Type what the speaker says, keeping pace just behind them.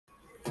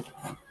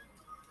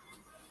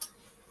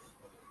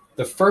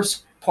The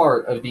first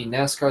part of the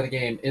NASCAR The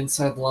Game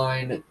Inside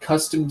Line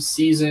Custom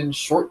Season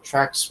Short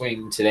Track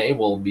Swing today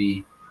will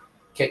be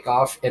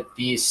kickoff at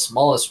the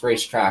smallest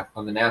racetrack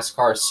on the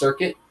NASCAR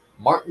circuit,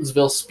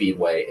 Martinsville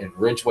Speedway in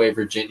Ridgeway,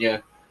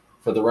 Virginia,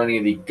 for the running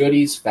of the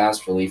Goody's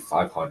Fast Relief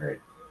 500.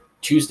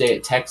 Tuesday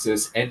at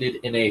Texas ended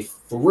in a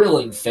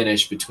thrilling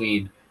finish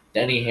between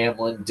Denny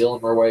Hamlin, Dylan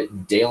Merway,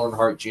 and Dale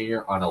Earnhardt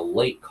Jr. on a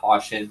late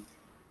caution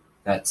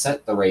that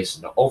sent the race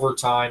into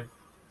overtime,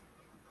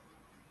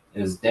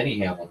 as Denny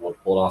Hamlin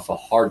would pull off a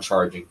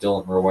hard-charging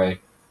Dylan Merway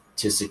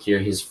to secure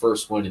his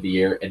first win of the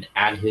year and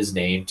add his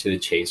name to the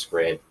chase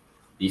grid,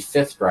 the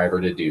fifth driver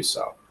to do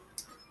so.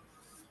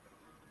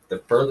 The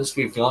furthest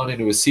we've gone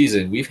into a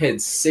season, we've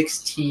had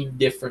 16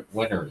 different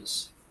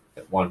winners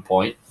at one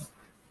point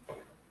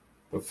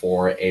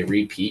before a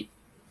repeat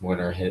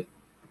winner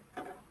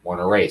won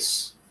a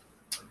race.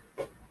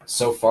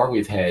 So far,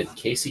 we've had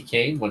Casey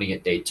Kane winning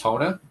at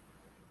Daytona.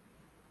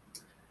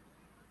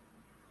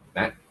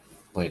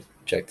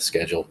 Check the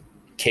schedule.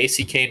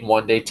 Casey Kane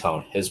won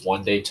Daytona.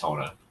 Won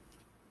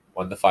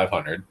the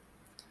 500.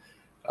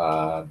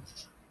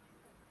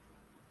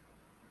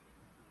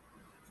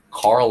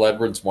 Carl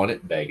Edwards won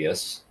at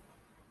Vegas.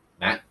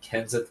 Matt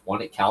Kenseth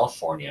won at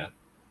California.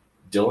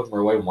 Dylan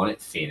Merway won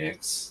at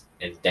Phoenix.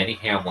 And Denny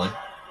Hamlin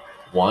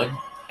won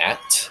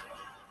at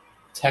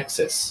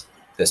Texas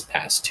this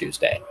past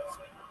Tuesday.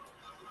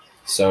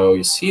 So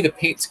you see the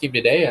paint scheme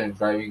today. I'm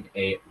driving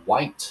a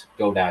white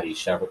GoDaddy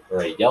Chevrolet,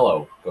 or a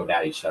yellow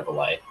GoDaddy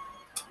Chevrolet.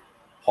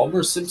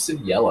 Homer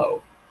Simpson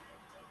yellow.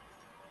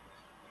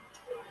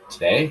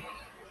 Today,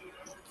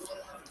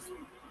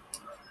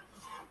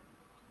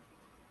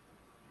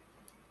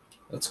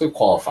 let's go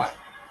qualify.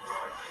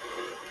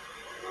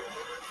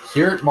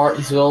 Here at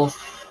Martinsville,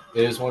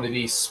 it is one of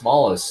the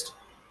smallest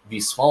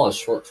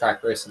short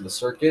track race on the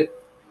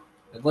circuit.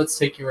 And let's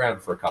take you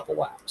around for a couple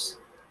laps.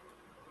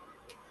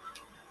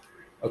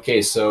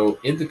 Okay, so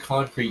in the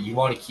concrete, you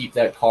want to keep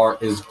that car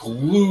as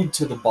glued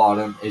to the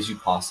bottom as you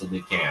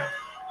possibly can.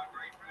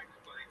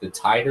 The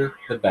tighter,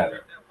 the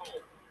better.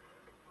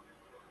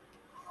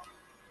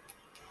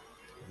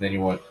 And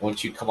then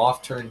once you come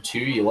off turn 2,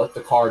 you let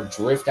the car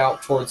drift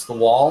out towards the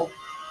wall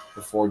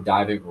before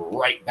diving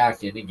right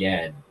back in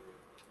again.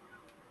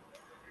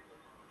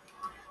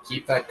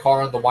 Keep that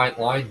car on the white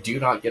line. Do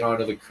not get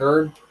onto the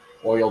curb,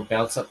 or you'll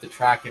bounce up the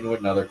track into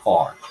another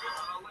car.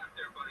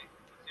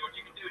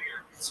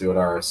 See what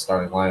our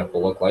starting lineup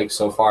will look like.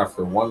 So far,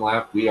 for one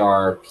lap, we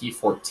are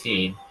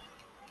P14.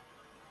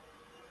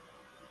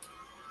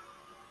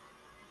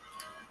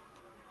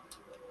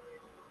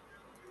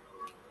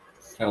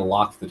 Kind of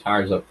locked the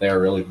tires up there,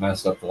 really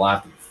messed up the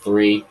lap in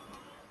 3.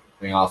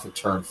 Coming off of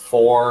turn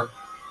 4.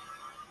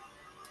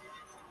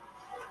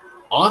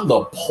 On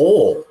the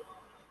pole.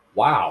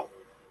 Wow.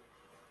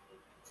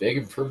 Big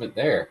improvement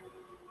there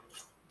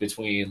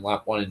between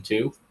lap 1 and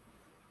 2.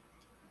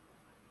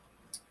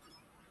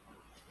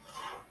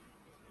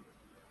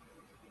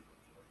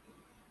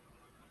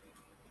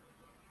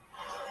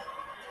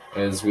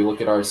 As we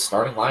look at our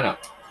starting lineup.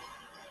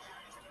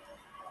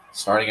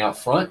 Starting out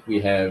front, we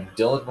have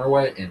Dylan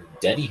Merway and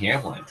Denny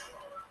Hamlin.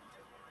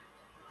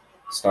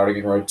 Starting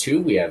in row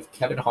 2, we have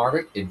Kevin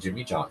Harvick and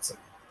Jimmy Johnson.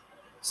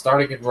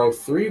 Starting in row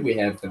 3, we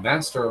have the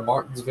Master of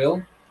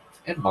Martinsville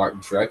and Martin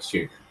Truex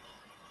Jr.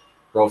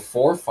 Row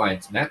 4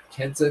 finds Matt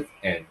Kenseth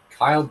and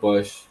Kyle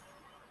Busch.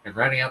 And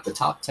rounding out the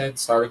top 10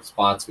 starting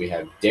spots, we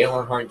have Dale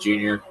Earnhardt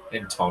Jr.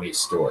 and Tony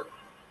Stewart.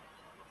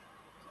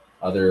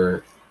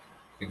 Other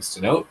things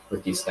to note,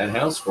 Ricky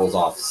Stenhouse rolls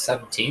off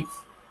 17th.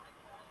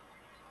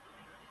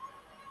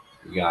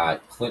 We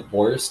got Clint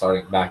Boyer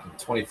starting back in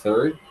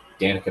 23rd.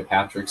 Danica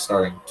Patrick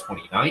starting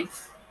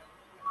 29th.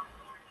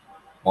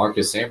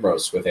 Marcus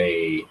Ambrose with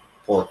a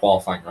poor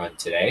qualifying run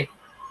today.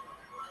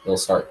 He'll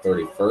start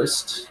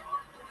 31st.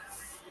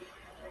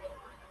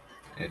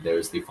 And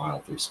there's the final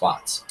 3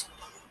 spots.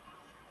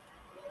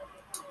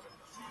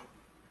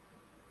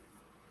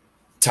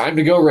 Time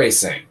to go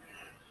racing.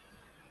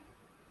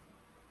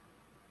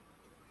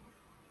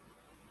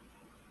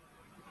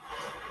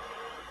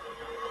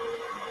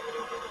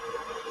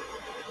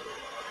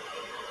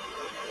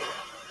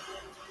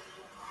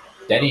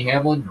 Denny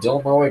Hamlin,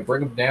 Dylan Merway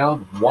bring him down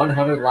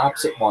 100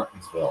 laps at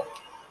Martinsville.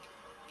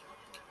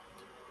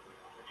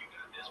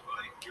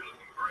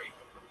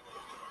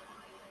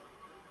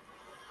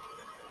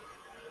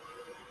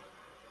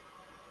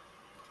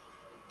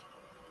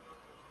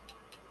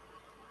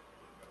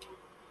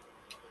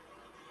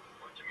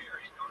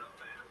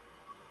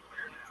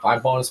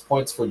 Five bonus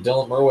points for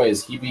Dylan Merway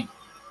as he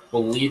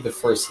will lead the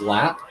first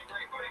lap.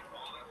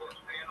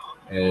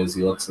 As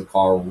he lets the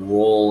car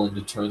roll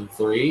into turn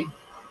 3.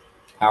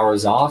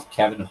 Powers off.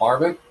 Kevin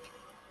Harvick.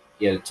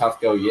 He had a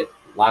tough go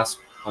last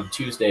on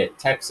Tuesday at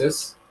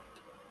Texas.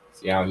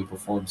 See how he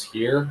performs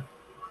here.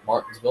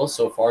 Martinsville,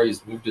 so far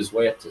he's moved his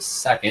way up to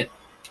 2nd.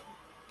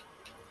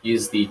 He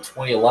is the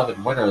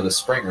 2011 winner of the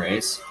spring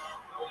race.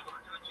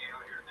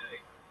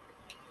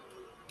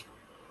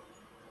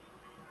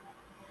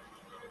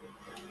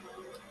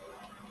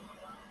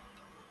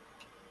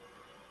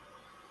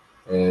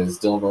 as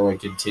Dylan Murray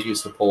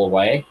continues to pull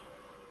away.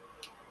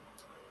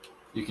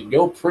 You can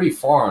go pretty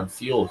far on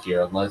fuel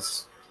here,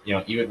 unless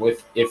even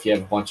if you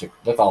have a bunch of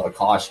with all the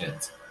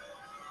cautions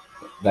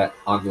that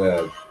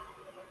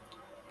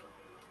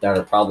that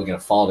are probably going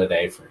to fall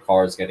today from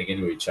cars getting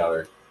into each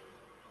other.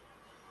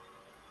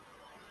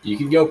 You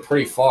can go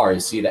pretty far. You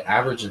see the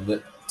average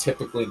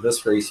typically in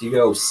this race,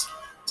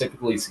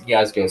 typically you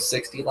guys go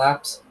 60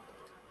 laps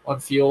on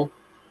fuel.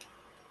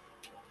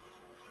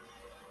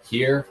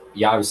 Here,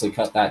 you obviously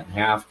cut that in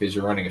half because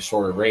you're running a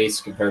shorter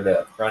race compared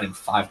to running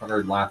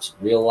 500 laps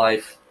in real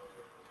life.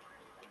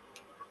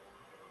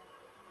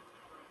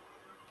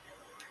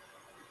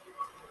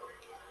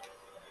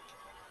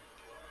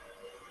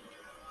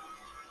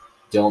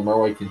 Dylan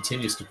Murray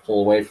continues to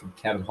pull away from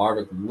Kevin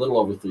Harvick, a little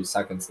over 3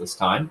 seconds this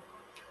time.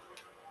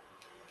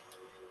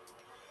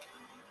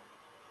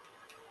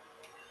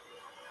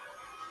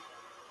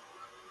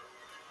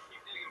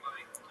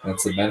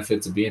 That's the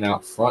benefits of being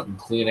out front in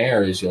clean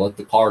air, is you let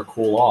the car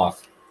cool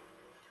off.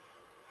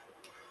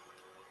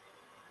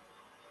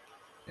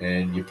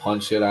 And you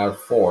punch it out of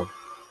 4.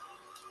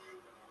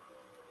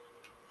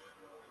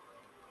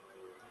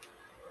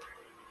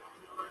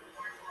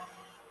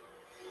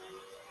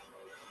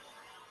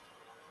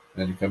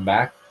 Then you come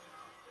back,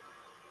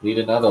 lead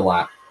another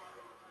lap.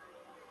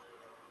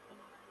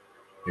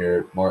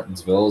 Here at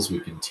Martinsville, as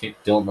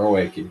Dylan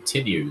Murray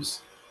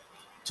continues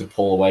to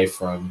pull away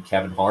from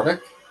Kevin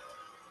Harvick.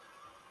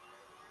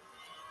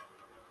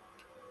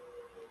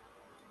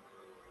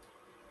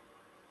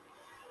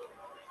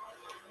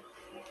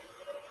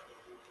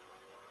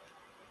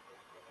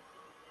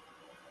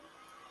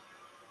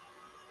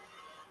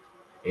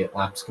 Eight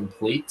laps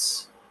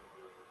completes.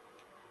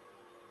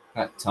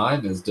 That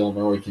time as Dylan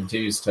Murray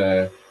continues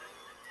to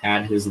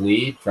add his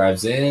lead,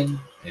 drives in,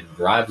 and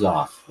drives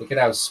off. Look at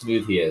how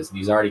smooth he is, and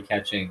he's already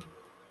catching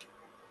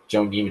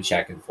Joe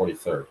Nemechek in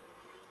 43rd.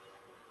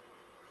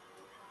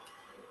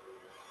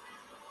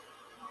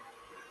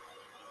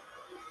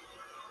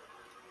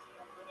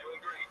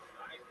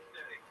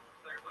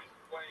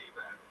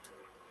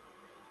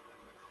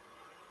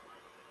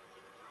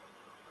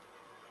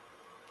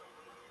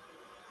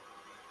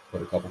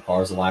 Put a couple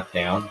cars a lap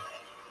down.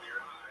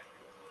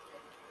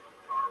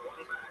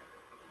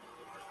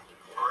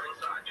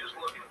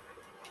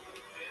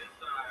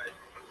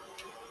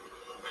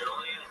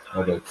 A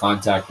little bit of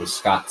contact with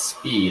Scott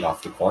Speed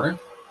off the corner.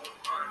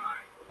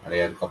 They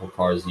had a couple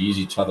cars use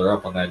each other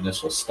up on that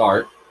initial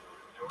start,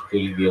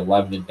 including the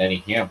 11 and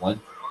Denny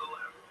Hamlin.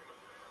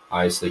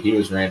 Obviously, he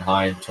ran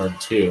high in turn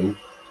 2.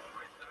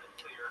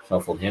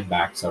 Shuffled him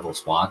back several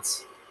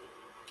spots.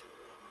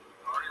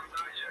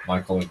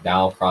 Michael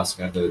McDowell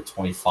crossing under the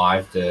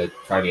 25 to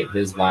try to get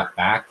his lap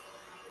back.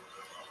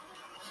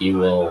 He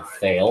will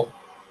fail.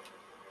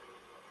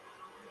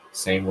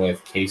 Same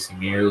with Casey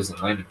Mears and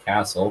Landon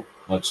Castle,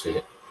 much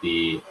to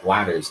the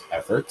latter's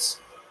efforts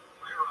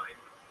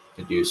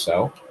to do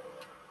so.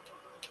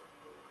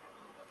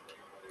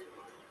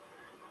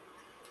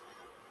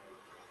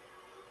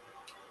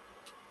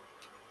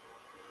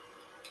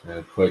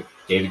 Going to put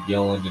David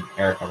Gilliland and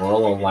Eric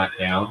Amarola lap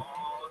down.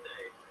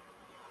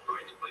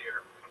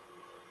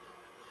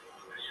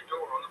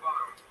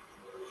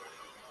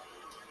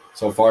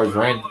 So far, he's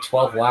ran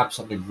 12 laps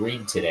on the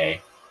green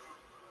today.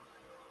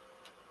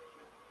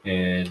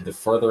 And the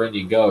further in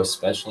you go,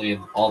 especially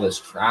in all this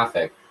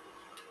traffic,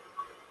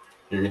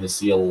 you're going to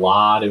see a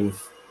lot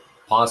of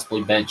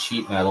possibly bent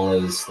sheet metal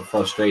as the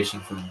frustration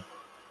from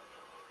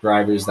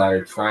drivers that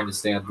are trying to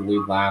stay on the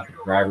lead lap and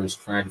drivers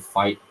trying to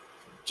fight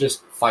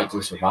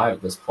to survive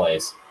at this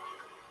place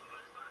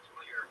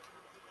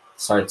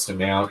starts to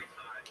mount.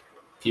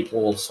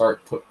 People will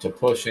start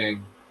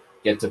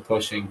get to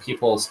pushing,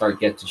 people start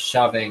get to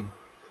shoving,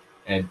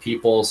 and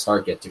people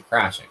start get to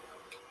crashing.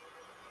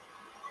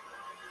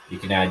 You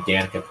can add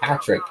Danica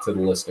Patrick to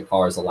the list of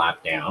cars a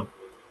lap down.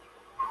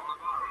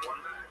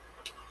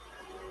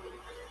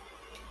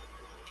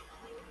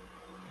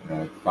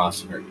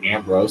 Crossing her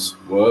Ambrose.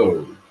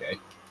 Whoa, okay.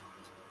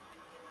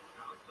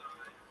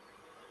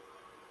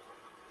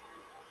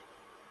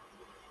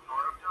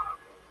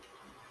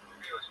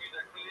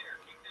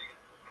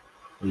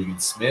 Regan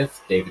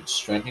Smith, David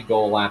Strenton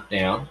go a lap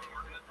down.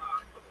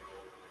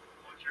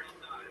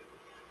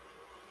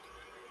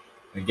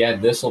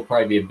 Again, this will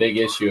probably be a big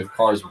issue with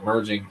cars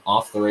merging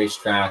off the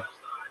racetrack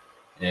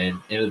and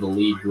into the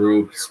lead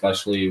group,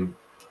 especially with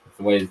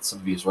the way that some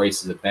of these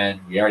races have been.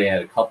 We already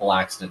had a couple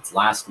accidents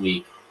last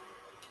week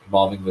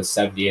involving the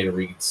 78 of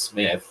Regan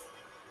Smith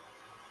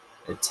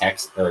at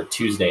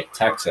Tuesday at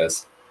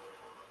Texas.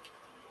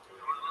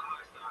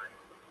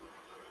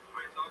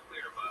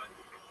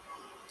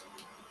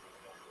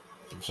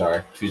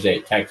 Tuesday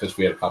at Texas,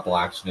 we had a couple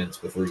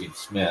accidents with Regan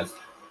Smith.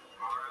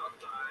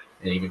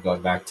 And even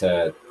going back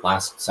to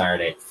last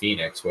Saturday at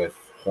Phoenix with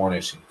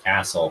Hornish and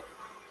Castle.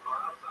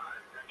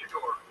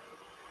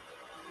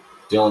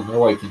 Dylan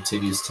Murray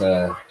continues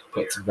to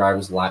put some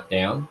drivers a lap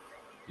down.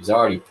 He's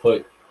already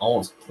put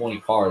almost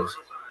 20 cars,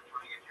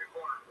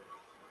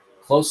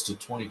 close to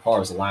 20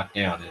 cars a lap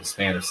down in a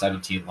span of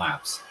 17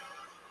 laps.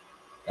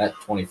 That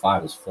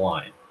 25 is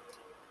flying.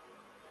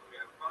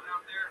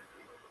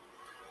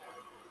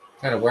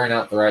 Kind of wearing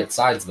out the right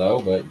sides,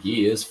 though, but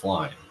he is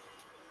flying.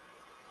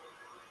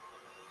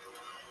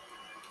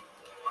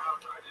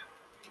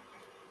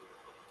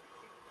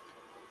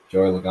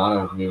 Joey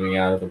Logano moving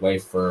out of the way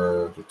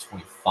for the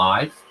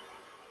 25.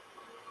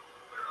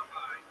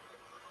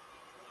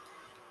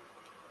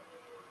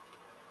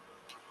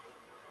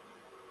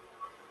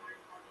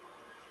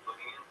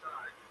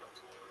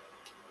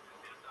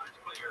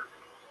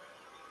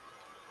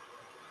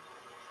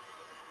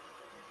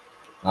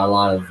 Not a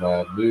lot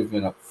of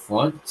movement up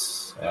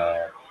front.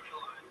 A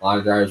lot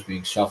of drivers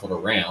being shuffled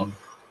around.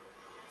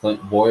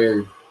 Clint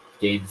Boyer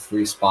gained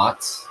 3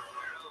 spots.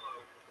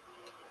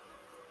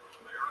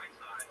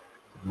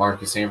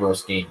 Marcus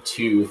Ambrose gained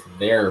 2 from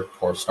their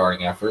poor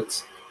starting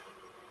efforts.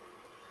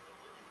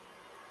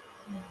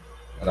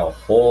 And a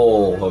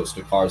whole host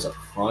of cars up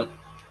front.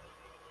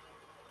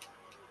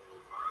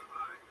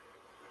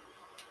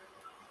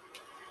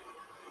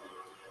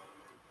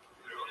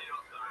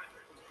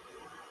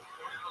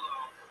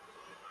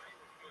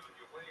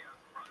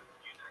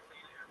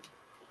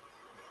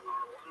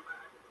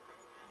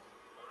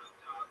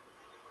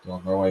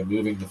 Dylan Murway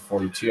moving the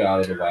 42 out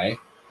of the way.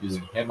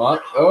 Using him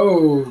up.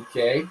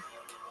 Okay.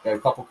 Got a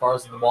couple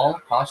cars in the wall.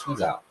 Caution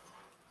is out.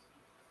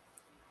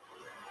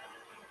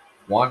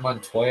 Juan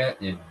Montoya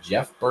and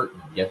Jeff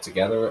Burton get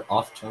together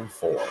off turn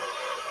 4.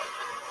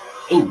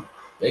 Ooh,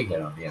 big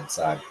hit on the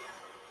inside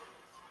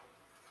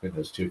between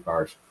those 2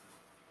 cars.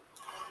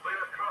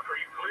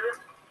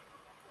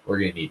 We're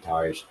going to need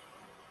tires.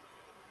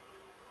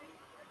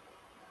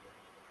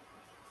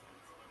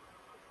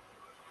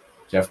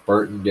 Jeff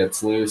Burton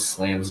gets loose,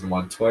 slams into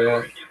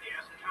Montoya,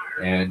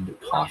 and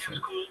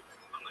caution.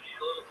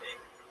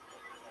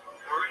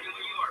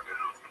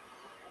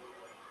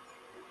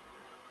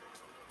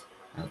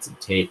 That's some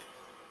tape.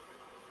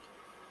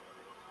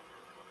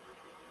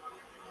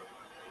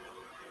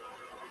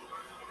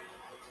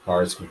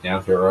 Cars come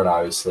down pit road,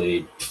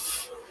 obviously.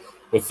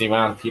 With the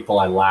amount of people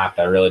I lapped,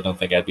 I really don't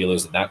think I'd be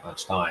losing that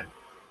much time.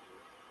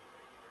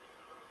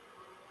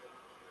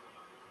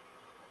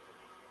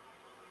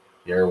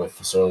 Here with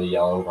Facility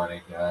Yellow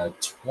running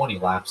 20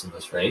 laps in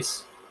this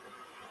race.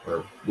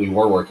 Or we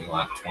were working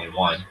lap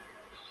 21.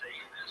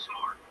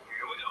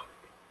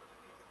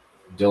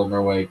 Dylan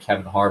Murway,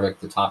 Kevin Harvick,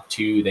 the top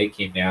 2, they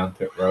came down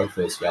pit road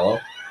for this yellow.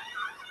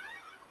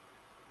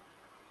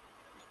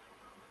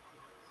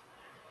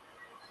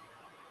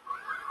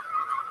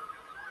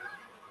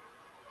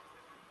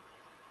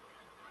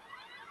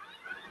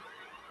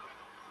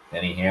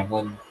 Denny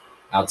Hamlin,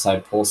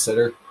 outside pole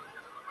sitter.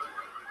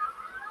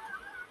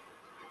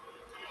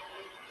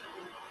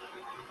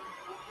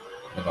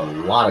 And a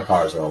lot of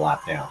cars are a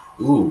lap down.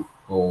 Ooh,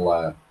 a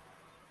little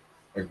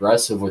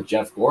aggressive with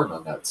Jeff Gordon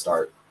on that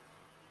start.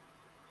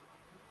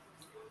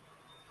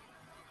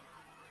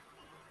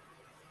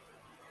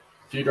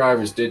 A few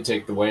drivers did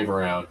take the wave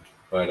around,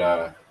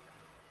 but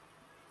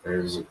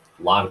there's a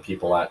lot of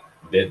people that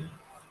didn't.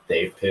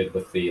 They pitted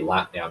with the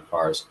lap down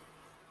cars.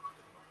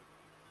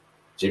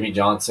 Jimmy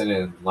Johnson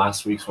and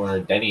last week's winner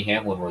Denny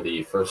Hamlin were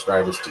the first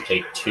drivers to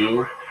take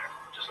 2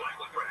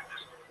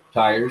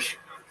 tires.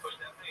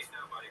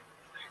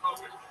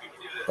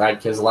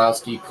 Brad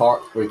Keselowski,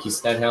 Ricky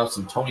Stenhouse,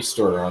 and Tony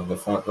Stewart are on the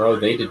front row.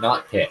 They did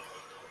not pit.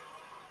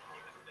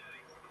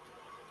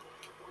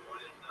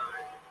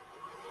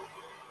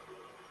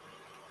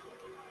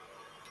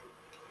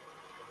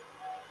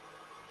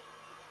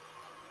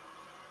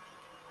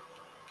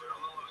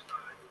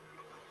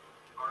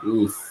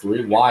 Ooh,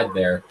 3 wide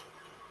there.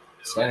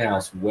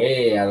 Stenhouse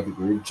way out of the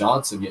groove.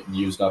 Johnson getting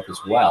used up as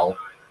well.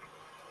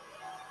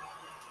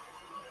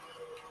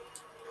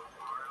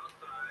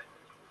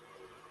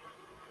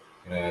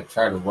 Gonna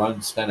try to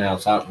run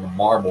Stenhouse out in the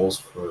marbles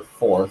for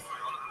 4th.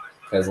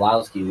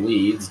 Keselowski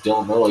leads.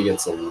 Dylan Murley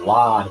gets a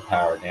lot of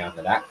power down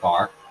to that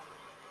car.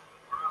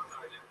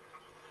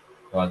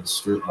 Runs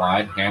Stewart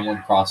wide.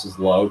 Hamlin crosses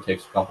low,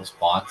 takes a couple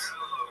spots.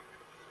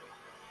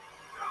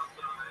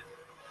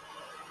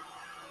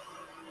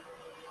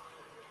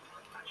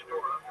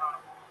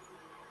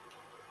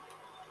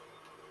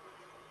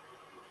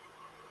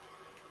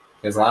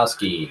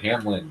 Keselowski,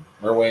 Hamlin,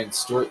 Murway, and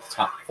Stewart, the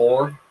top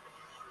 4.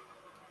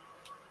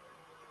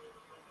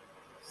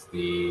 As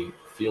the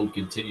field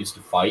continues to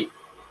fight.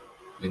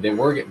 I mean, they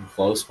were getting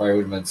close. Probably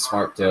would have been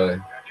smart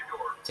to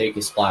take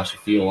a splash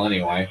of fuel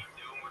anyway.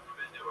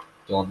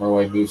 Dylan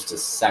Murway moves to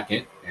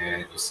 2nd,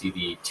 and you see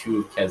the 2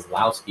 of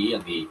Keselowski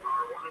on the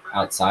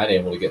outside,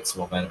 able to get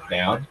some momentum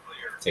down,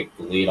 take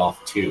the lead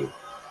off 2,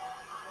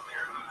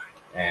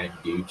 and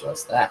do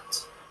just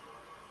that.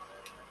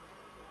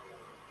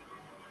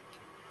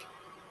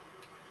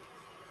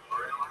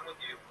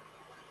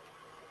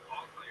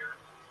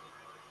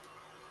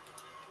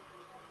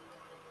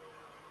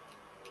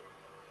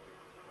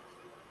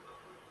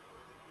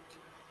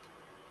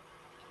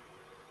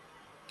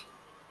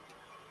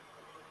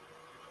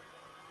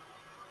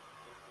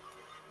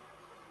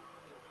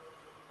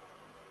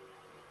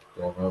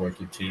 Dylan Murway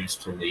continues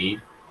to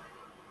lead.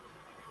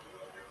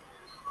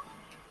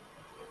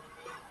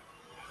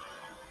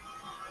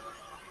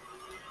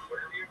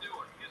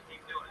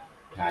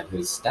 add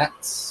his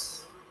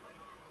stats.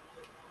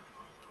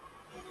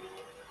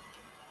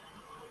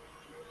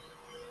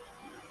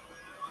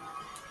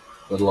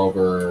 A little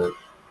over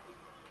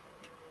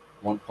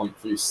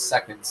 1.3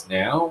 seconds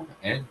now,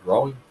 and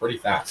growing pretty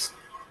fast.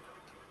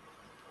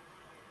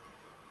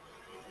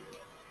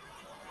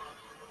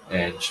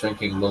 And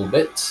shrinking a little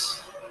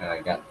bit. I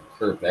got the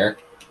curve there.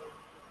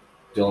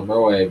 Dylan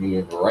Murray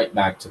moving right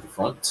back to the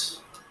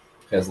front.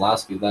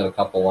 Keselowski led a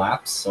couple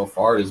laps. So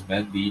far, it has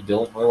been the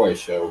Dylan Murray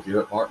show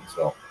here at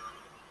Martinsville.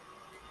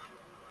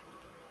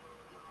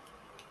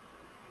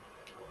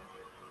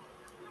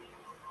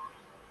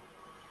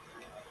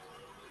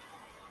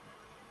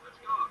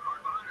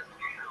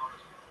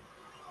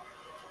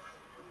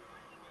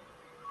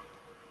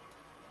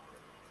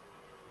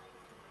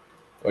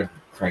 Go ahead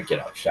and crank it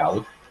up, shall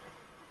we?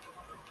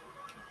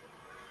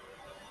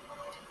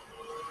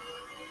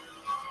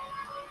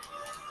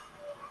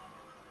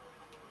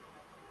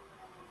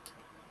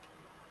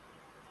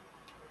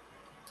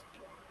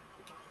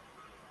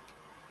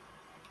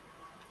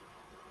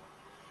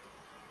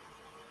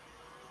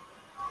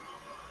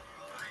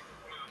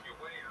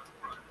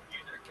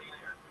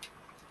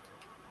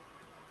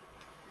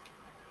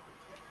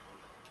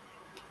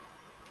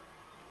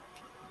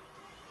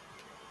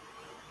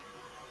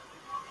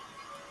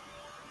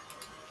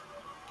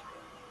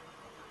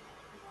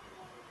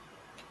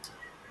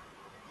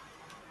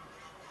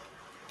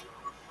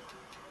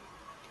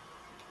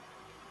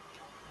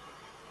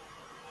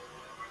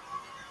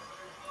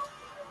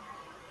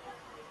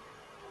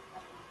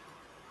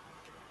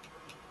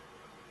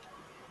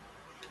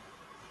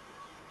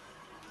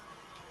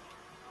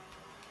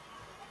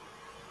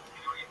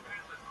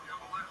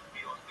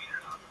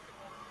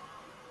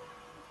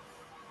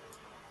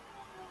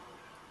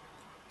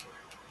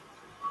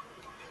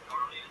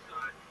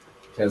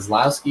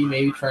 Keselowski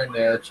maybe trying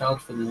to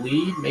challenge for the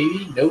lead,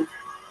 maybe? Nope.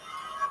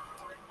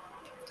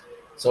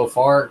 So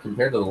far,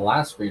 compared to the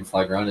last green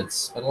flag run,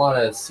 it's been a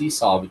lot of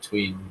seesaw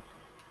between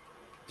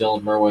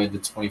Dylan Murray in the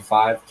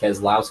 25,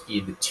 Keselowski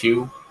in the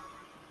 2.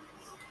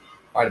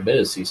 Quite a bit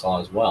of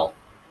seesaw as well.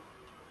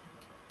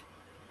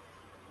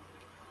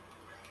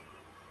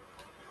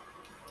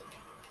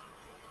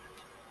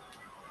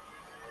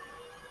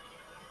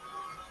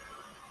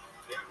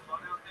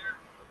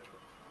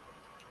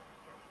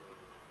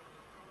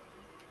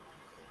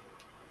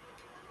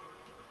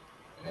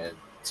 And it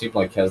seemed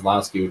like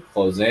Keselowski would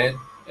close in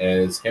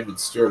as him and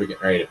Stewart are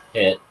getting ready to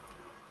pit.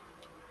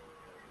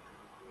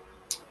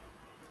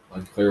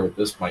 Unclear what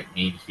this might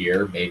mean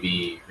here.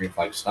 Maybe green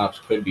flag stops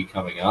could be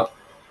coming up.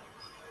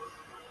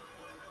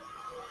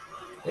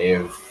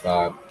 They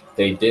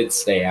did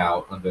stay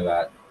out under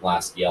that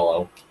last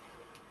yellow.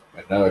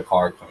 Another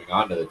car coming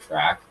onto the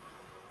track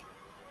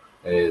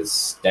is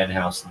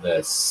Stenhouse in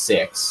the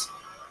 6.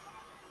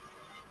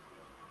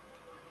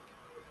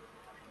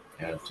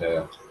 And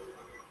to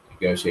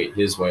negotiate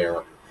his way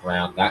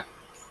around that,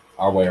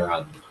 our way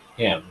around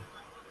him.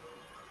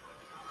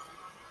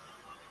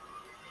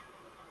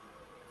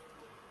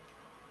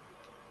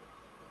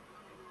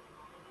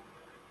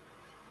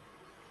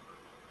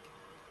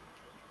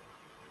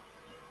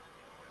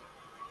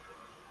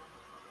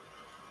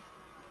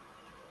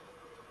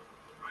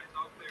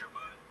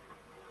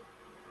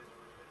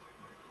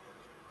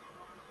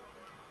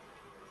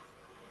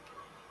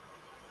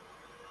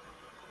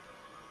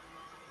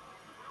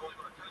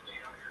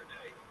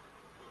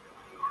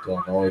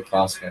 Dylan Murray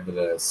crossing into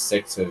the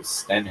 6 of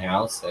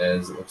Stenhouse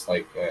as it looks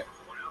like a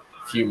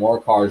few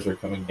more cars are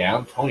coming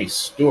down. Tony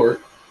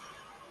Stewart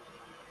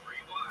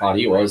thought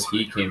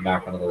he came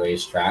back onto the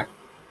racetrack.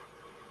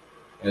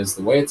 As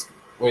the way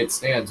it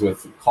stands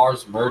with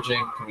cars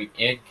merging, coming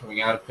in, coming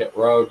out of pit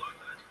road,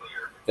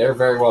 there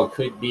very well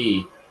could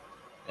be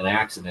an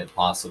accident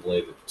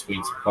possibly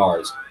between some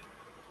cars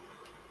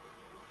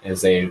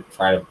as they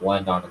try to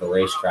blend onto the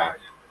racetrack.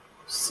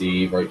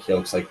 See right here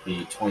looks like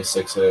the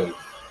 26 of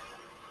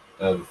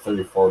the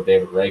 34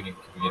 David Reagan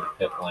coming into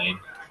pit lane.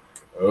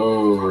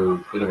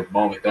 Oh, bit of a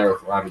moment there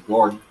with Robbie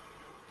Gordon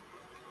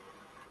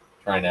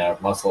trying to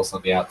muscle us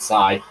on the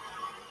outside.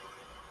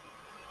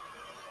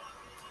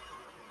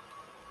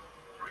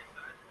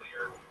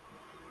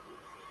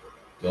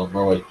 Dylan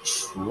Murray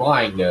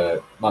trying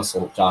to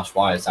muscle Josh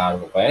Wise out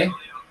of the way.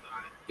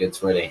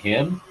 Gets rid of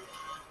him.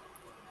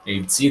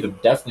 And you can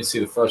definitely see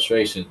the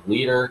frustration.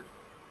 Leader,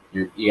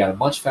 you got a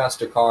much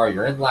faster car.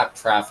 You're in lap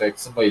traffic.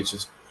 Somebody's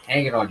just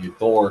hanging on your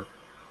door.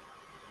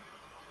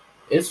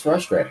 It's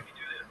frustrating.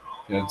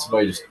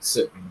 Somebody just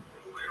sitting,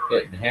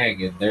 hit and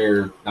hang, and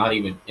they're not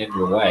even in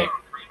your way.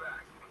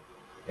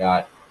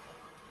 Got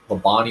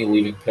Labonte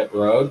leaving pit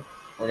road.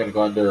 We're going to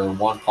go under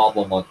Juan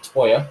Pablo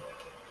Montoya.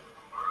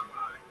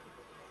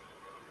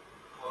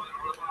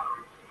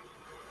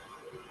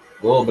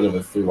 A little bit of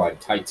a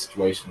three-wide tight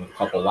situation with a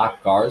couple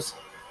lap cars.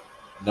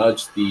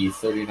 Nudge the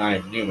 39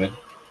 of Newman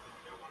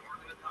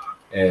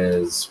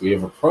as we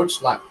have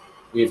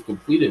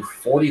completed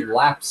 40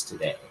 laps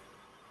today.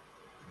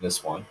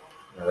 This one,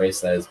 a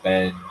race that has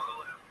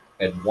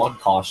had one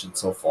caution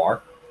so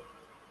far.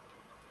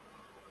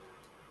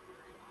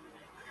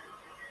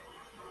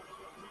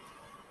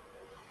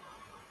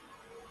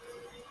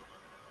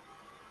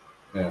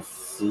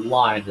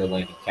 fly under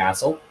Landon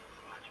Castle.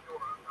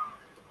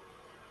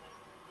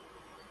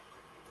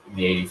 In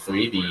the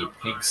 83, the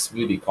pink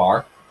smoothie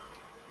car.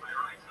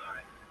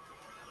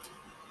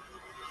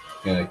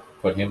 Going to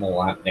put him a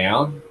lap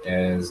down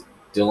as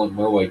Dylan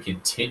Murway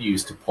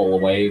continues to pull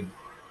away and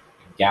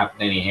gap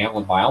Denny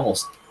Hamlin by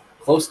almost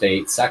close to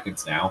 8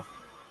 seconds now.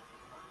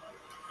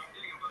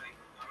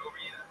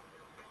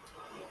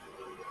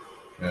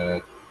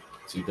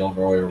 See Dylan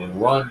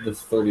Murway run the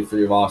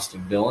 33 of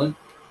Austin Dillon.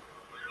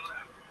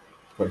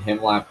 Put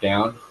him lap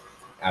down.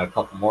 Add a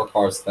couple more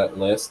cars to that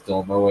list.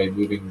 Dylan Murway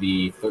moving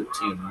the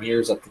 13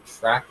 mirrors up the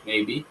track,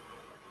 maybe.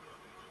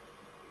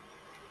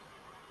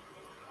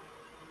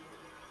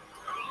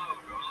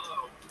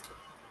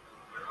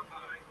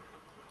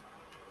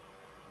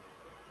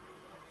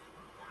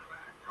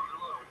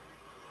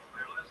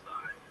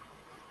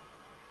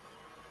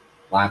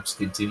 Laps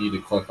continue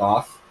to click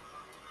off.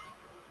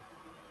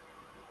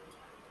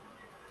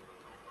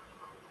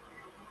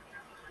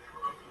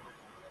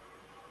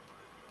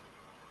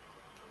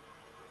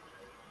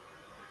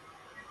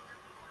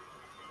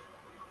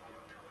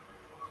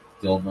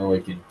 Dylan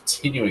Murway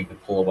continuing to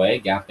pull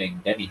away,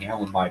 gapping Denny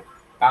Hamlin by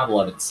about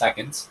 11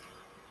 seconds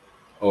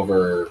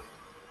over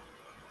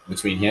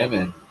between him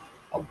and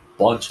a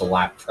bunch of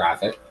lap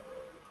traffic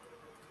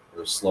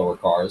for slower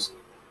cars.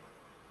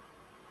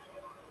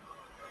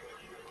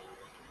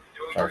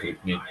 Sorry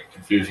for the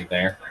confusion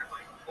there.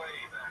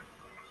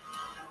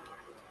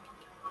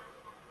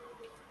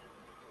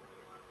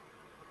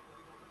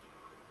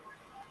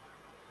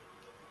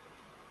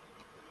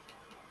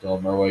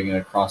 Dylan Murway going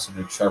to cross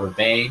into Trevor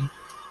Bain.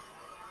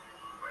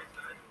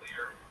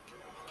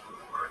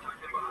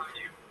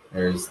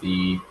 There's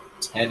the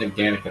 10 of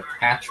Danica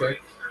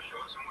Patrick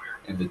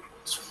and the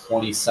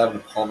 27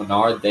 of Paul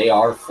Menard. They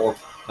are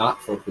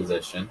not for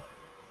position.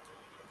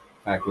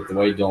 In fact, with the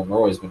way Dylan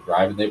Murway's been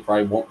driving, they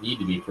probably won't need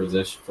to be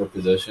for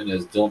position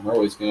as Dylan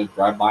Murway's going to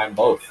drive by them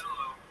both.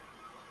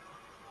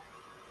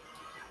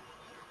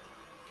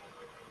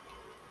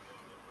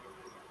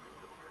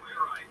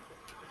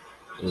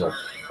 There's a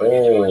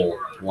whole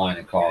line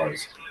of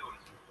cars.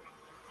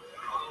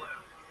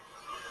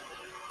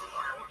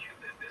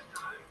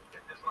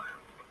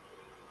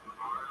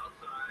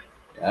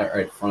 Yeah, that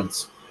right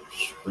front's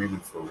screaming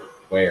for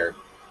wear.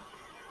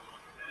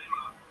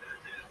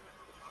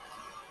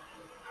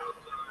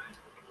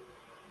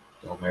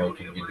 Dylan Murway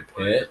can get into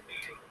pit.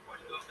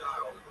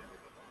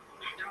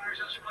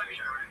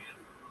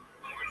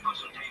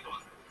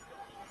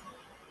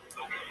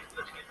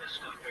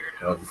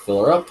 Go to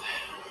fill her up.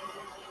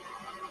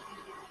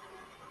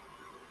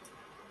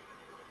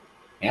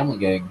 Hamlin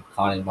getting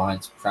caught in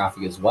behind some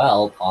traffic as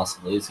well,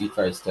 possibly, as he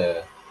tries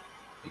to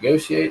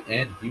negotiate,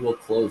 and he will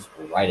close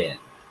right in.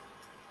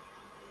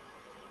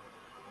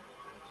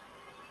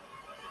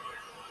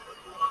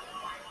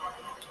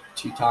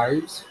 Two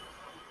tires.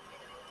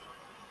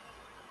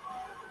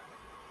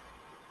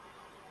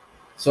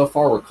 So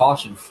far, we're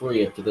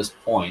caution-free up to this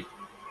point.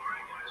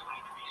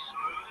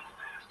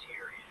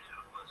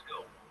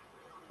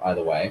 By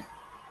the way.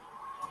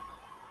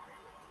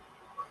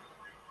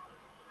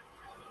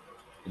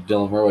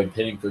 Dylan Murway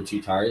pitting for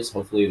two tires.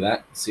 Hopefully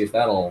see if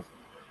that'll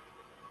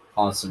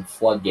cause some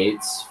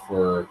floodgates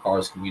for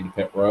cars coming to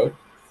pit road.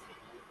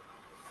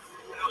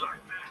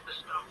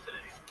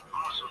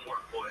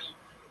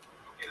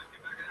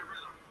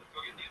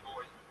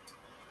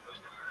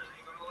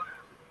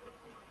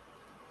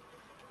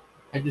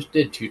 I just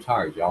did two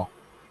tires, y'all.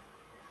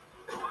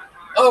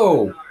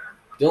 Oh!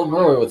 Dylan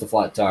Murway with a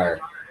flat tire.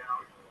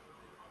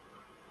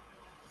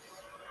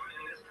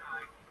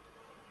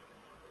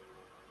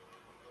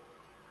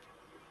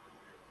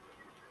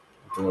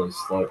 Really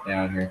slow it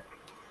down here.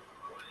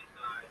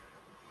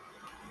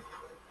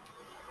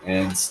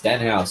 And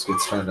Stenhouse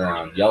gets turned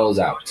around. Yellow's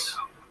out.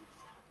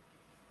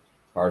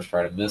 Cars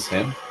try to miss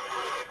him.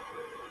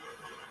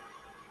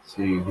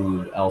 See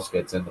who else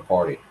gets in the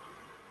party.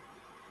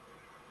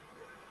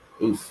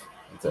 Oof.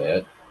 That's a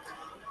hit.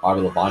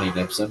 Bobby Labonte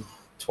nips him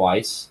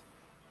twice.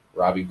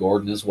 Robbie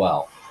Gordon as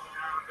well.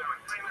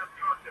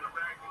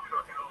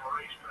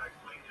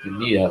 You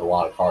need to have a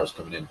lot of cars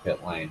coming in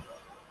pit lane.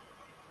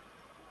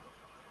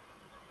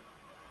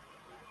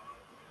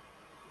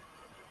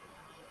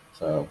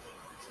 So,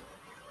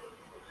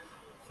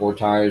 4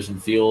 tires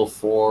and fuel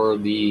for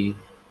the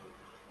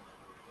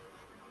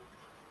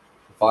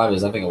 5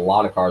 is, I think a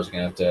lot of cars are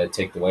going to have to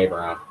take the wave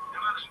around.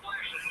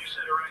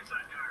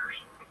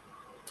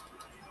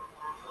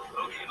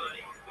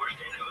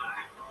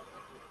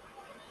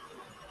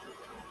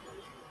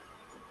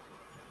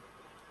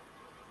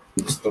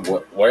 Just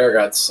the wear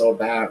got so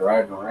bad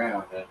riding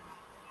around that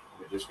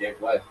it just gave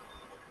way.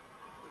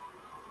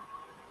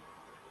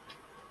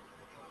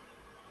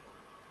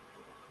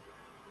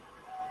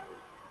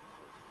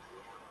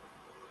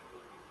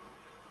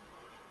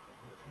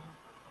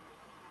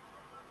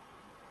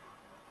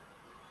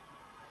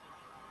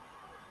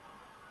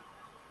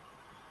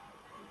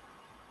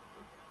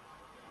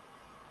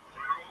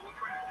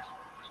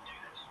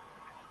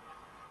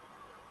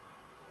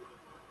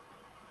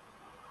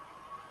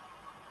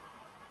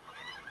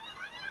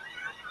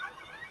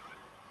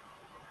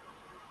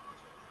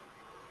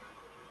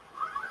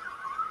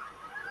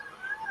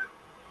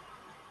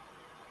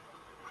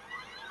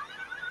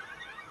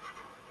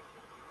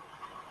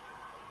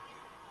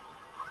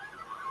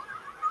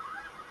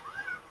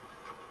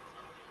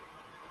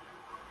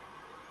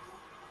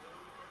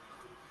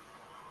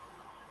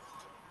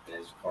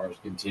 as cars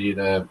continue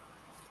to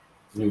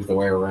move their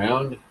way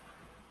around.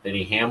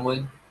 Denny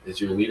Hamlin is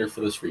your leader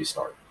for this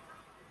restart.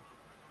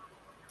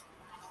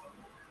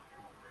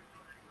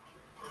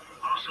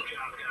 Awesome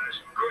job, guys.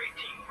 Great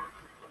teamwork.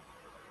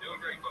 Doing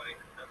great, buddy.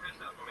 That pit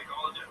stop will make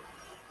all the difference.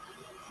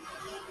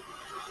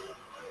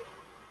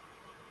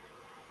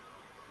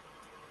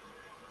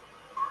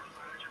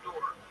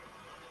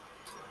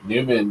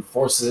 Newman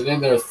forces it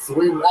in there,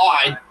 3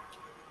 wide.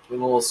 A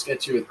little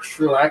sketchy with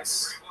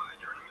Truex.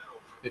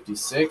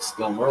 56.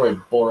 Dylan Murray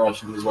bull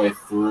rushing his way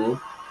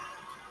through.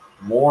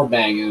 Moore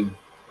banging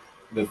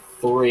the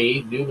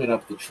 3. Newman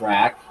up the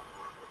track.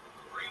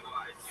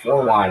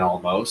 4 wide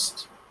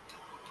almost.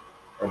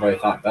 Everybody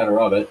thought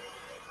better of it.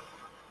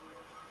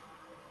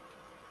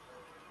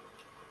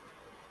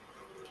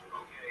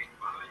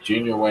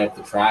 Junior way up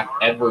the track.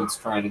 Edwards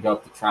trying to go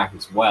up the track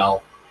as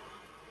well.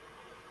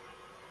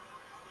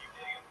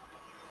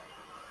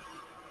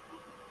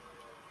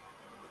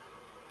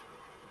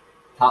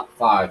 Top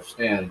 5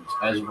 stands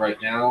as of right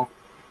now.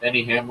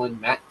 Denny Hamlin,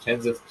 Matt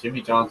Kenseth,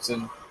 Jimmy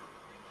Johnson,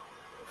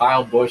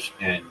 Kyle Busch,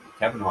 and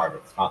Kevin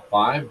Harvick. Top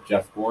 5,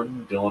 Jeff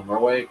Gordon, Dylan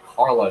Murray,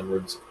 Carl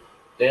Edwards,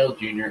 Dale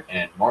Jr.,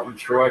 and Martin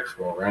Truex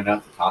will round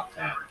out the top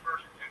 10.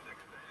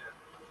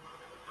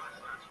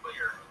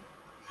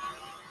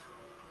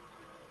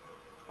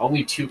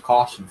 Only 2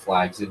 caution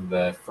flags in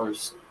the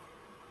first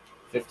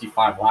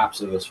 55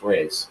 laps of this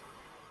race.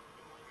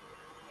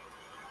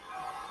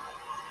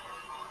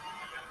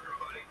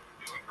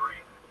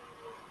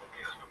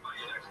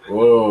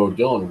 Whoa,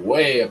 Dylan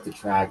way up the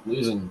track,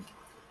 losing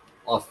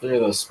all 3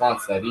 of those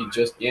spots that he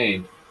just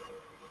gained.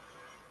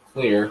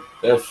 Clear.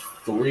 They're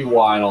 3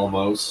 wide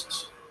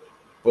almost.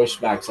 Busch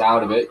backs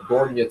out of it.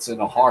 Gordon gets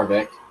into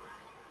Harvick,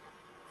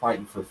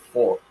 fighting for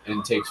 4th,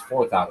 and takes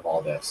 4th out of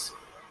all this.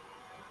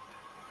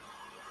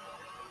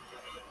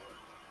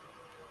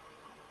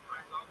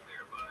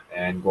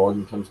 And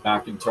Gordon comes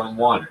back in turn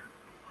 1.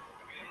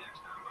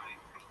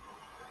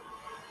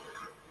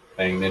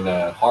 Banging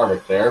into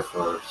Harvick there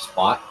for a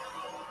spot.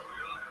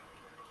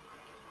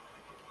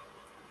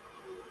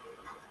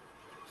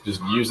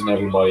 Just using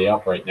everybody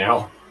up right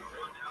now.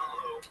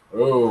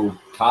 Oh,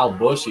 Kyle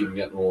Busch even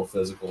getting a little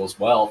physical as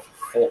well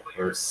for 4th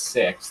or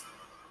 6th.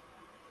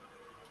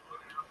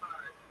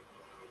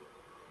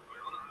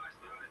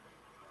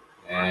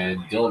 And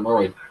Dylan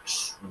Murray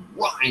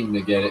trying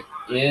to get it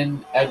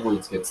in.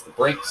 Edwards gets the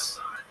brakes.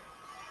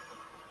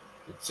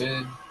 It's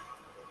in.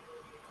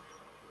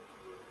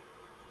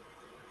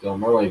 Dylan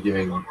Murray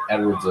giving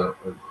Edwards or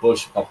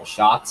Busch a couple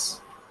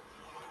shots.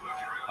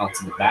 Out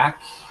to the back.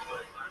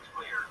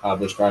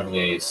 Busch driving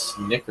a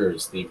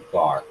Snickers themed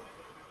car.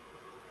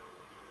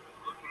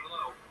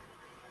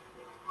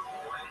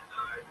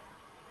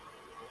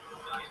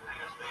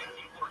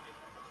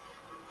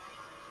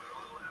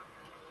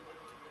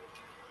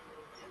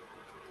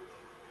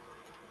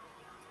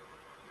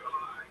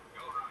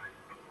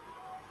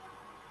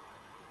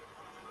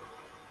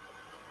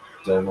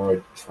 Dylan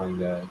Murray trying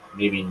to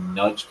maybe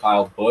nudge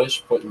Kyle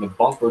Busch, putting the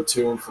bumper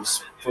to him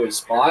for a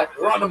spot.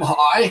 Run him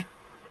high,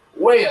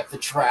 way up the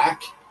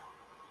track.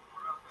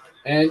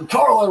 And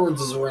Carl Edwards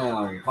is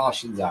around.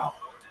 Caution's out.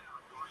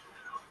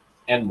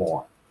 And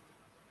more.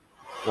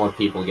 More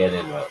people get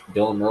into it.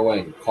 Dylan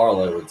Murray and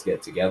Carl Edwards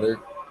get together.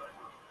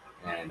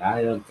 And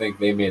I don't think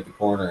they made the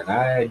corner. And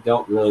I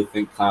don't really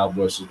think Kyle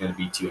Busch is going to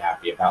be too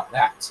happy about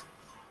that.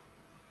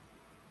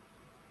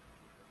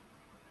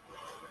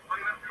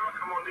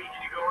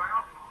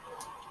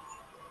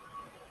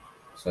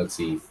 So that's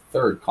the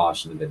 3rd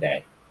caution of the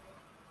day.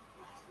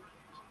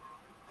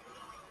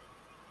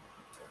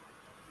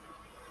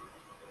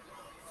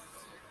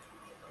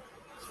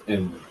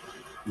 And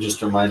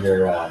just a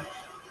reminder,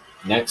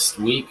 next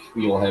week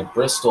we will have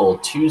Bristol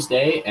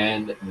Tuesday,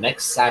 and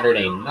next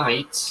Saturday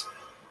night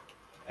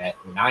at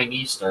 9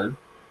 Eastern,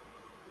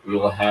 we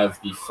will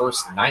have the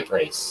first night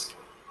race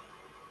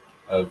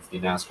of the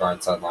NASCAR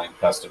Inside Line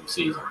Custom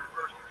season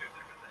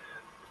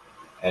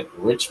at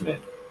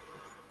Richmond.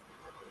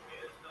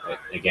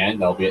 Again,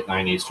 they'll be at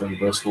 9 Eastern.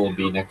 Bristol will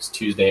be next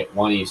Tuesday at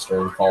 1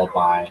 Eastern, followed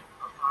by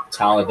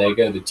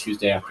Talladega the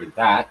Tuesday after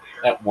that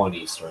at 1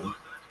 Eastern,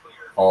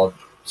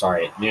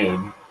 at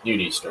noon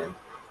Eastern.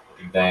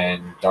 And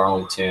then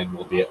Darlington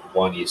will be at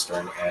 1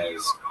 Eastern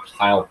as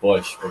Kyle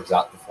Busch brings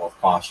out the 4th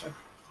caution.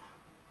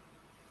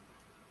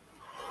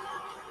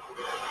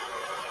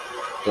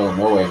 Dylan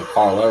Murray and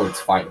Carl Edwards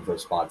fighting for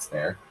spots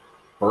there.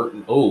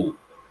 Burton, oh,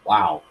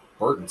 wow.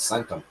 Burton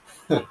sent him.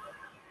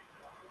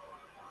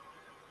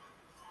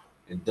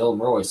 And Dylan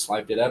Murray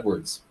swiped at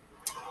Edwards.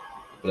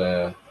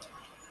 But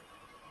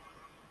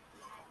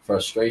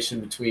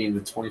frustration between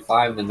the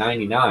 25 and the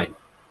 99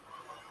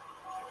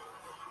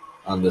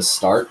 on this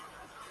start.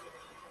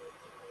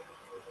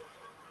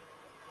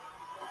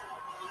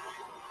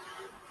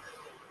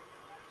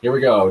 Here we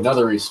go,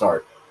 another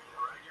restart.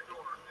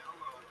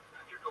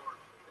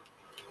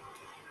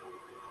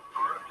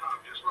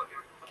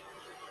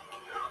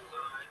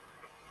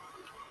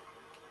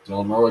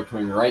 Dylan Murray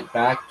coming right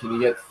back. Can he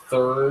get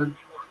 3rd?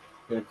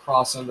 Going to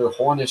cross under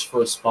Hornish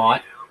for a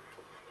spot.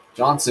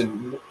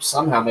 Johnson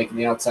somehow making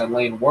the outside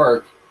lane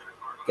work.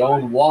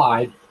 Going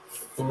wide.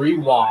 3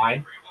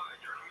 wide.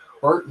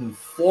 Burton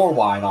 4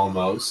 wide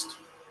almost.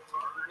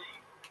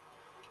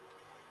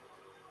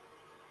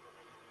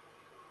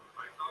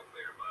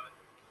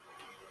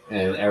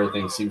 And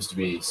everything seems to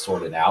be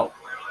sorted out.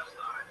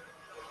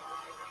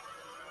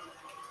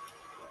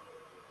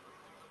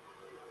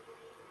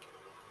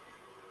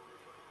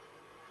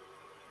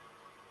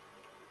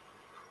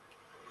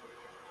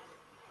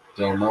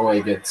 Dylan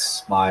Murray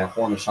gets by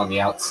Hornish on the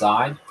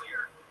outside.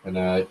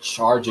 Gonna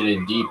charge it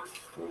in deep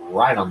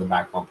right on the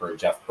back bumper of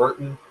Jeff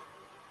Burton.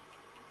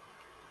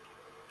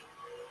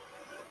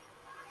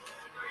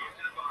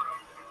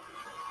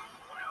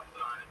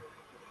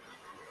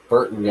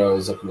 Burton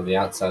goes up into the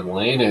outside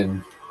lane,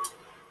 and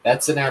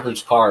that's an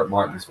average car at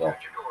Martinsville.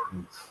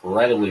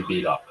 Incredibly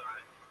beat up.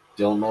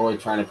 Dylan Murray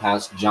trying to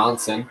pass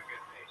Johnson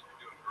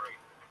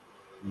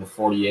in the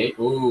 48.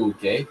 Ooh,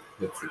 okay.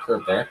 Hits the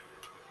curb there.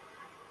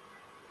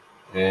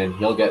 And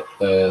he'll get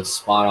the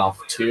spot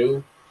off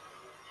 2.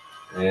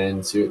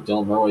 And see what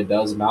Dylan Murray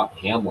does about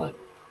Hamlin.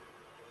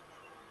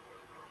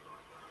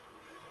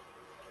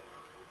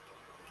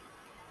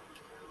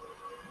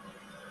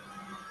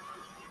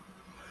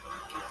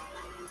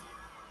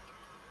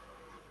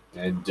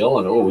 And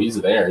Dylan, oh, he's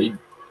there. He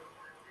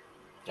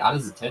got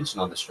his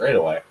attention on the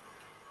straightaway.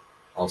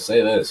 I'll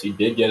say this, he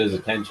did get his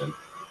attention.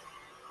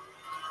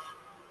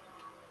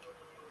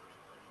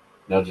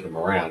 Nudged him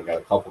around, got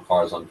a couple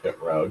cars on pit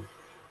road.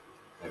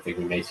 I think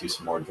we may see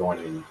some more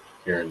joining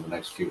here in the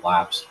next few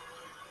laps.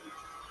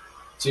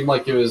 Seemed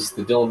like it was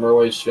the Dylan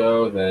Murray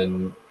show,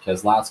 then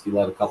Keselowski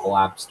led a couple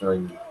laps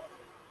during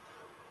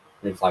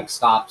green flag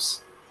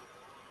stops.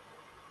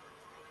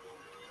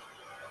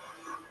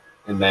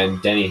 And then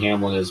Denny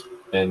Hamlin has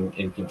been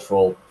in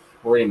control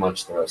pretty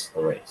much the rest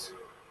of the race.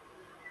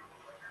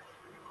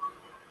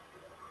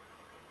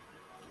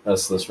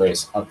 Rest of this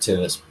race up to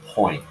this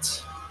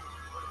point.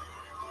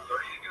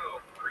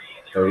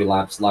 30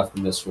 laps left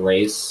in this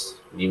race.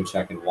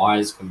 Nemechek and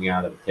Wise coming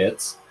out of the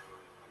pits.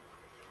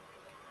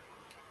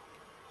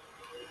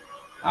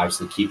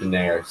 Obviously keeping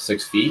their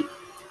 6 feet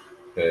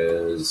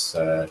because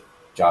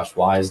Josh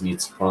Wise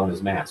needs to put on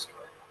his mask.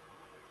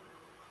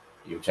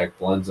 Nemechek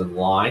blends in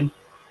line.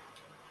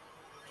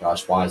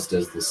 Josh Wise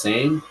does the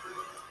same.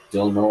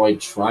 Dylan Murray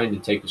trying to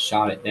take a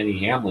shot at Denny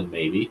Hamlin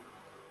maybe.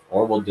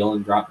 Or will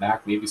Dylan drop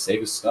back, maybe save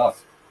his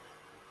stuff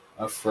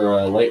for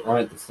a late run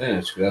at the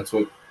finish? Because that's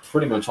what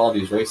pretty much all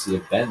these races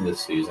have been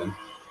this season.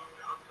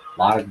 A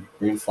lot of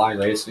green flag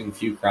racing, a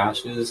few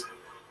crashes,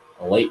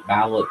 a late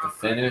battle at the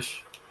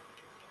finish,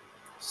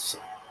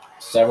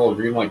 several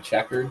green-white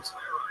checkers.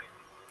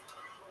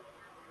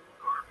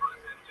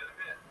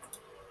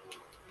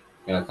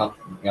 Got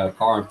a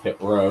car on pit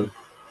road.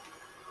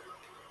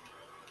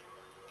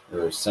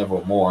 There are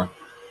several more.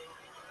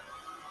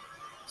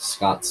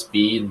 Scott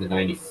Speed in the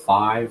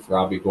 95,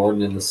 Robbie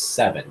Gordon in the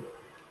 7.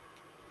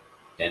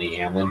 Denny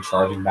Hamlin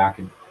charging back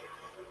and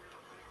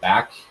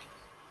back.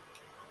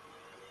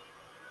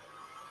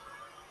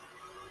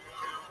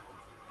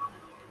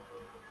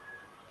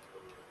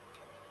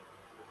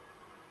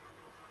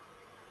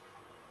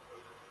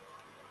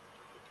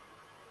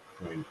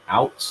 Going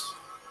out.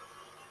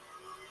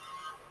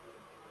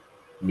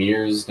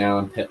 Mears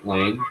down pit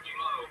lane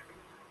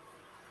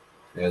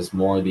as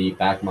more of the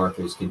back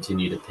markers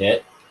continue to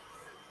pit.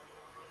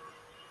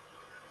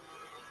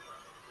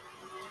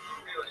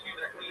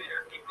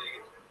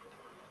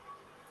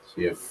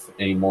 See if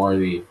any more of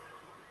the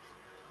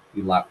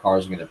lap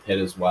cars are going to pit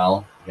as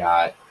well.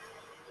 Got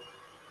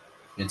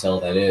until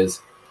that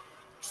is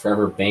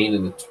Trevor Bayne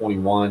in the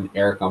 21,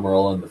 Eric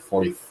Almirola in the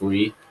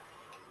 43,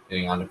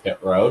 getting onto pit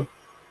road.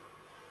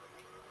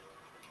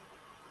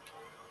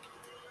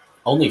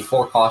 Only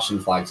 4 caution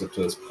flags up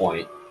to this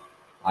point.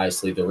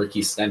 Obviously, the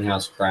Ricky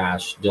Stenhouse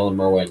crash, Dylan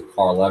Murray and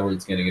Carl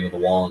Edwards getting into the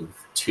wall in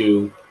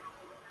 2,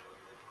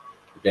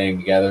 getting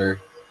together.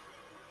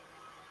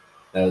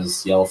 That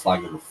was yellow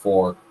flag number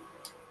 4.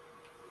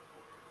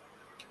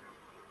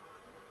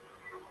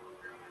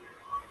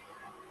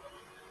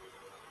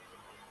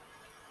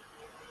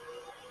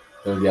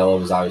 Third yellow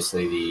was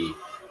obviously the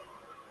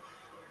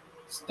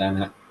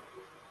Stenhouse.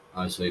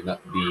 Obviously,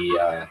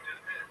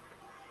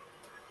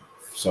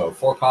 so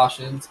 4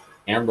 cautions.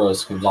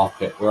 Ambrose comes off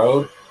pit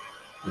road.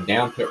 And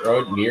down pit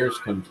road, Mears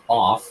comes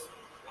off.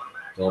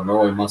 Dylan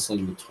Murray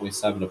muscling the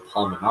 27 to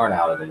pull Menard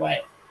out of the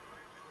way.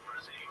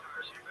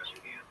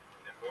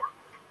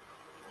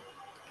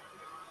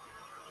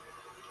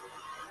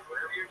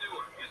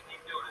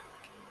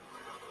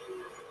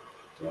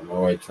 Dylan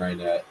Murray trying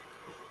to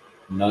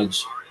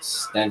nudge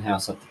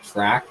Stenhouse up the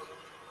track.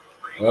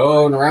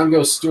 Oh, and around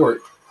goes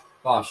Stewart.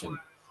 Caution.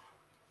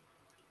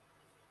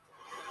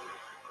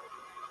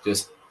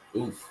 Just,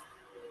 oof.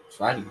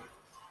 Tried to,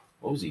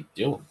 what was he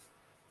doing?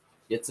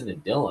 Gets into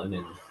Dylan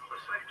and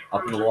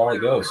up in the wall he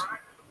goes.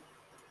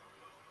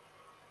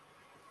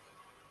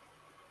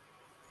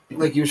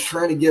 Like he was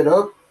trying to get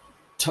up,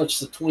 touch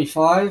the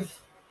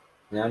 25,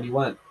 around he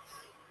went.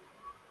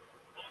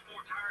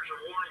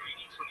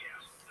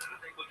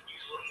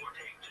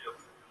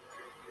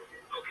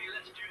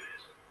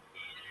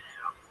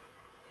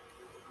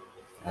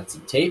 Add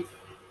some tape.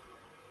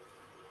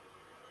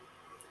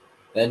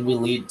 Then we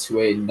lead to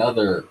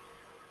another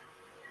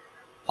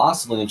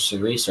possibly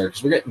interesting restart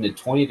because we're getting to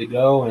 20 to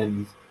go,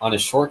 and on a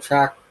short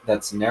track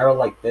that's narrow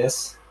like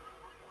this,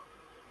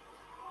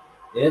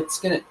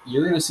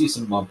 you're gonna see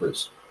some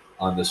bumpers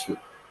on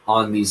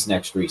these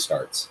next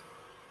restarts.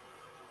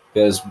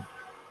 Because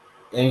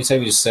anytime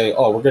you just say,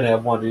 "Oh, we're gonna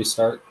have one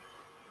restart,"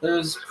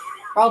 there's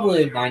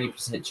probably a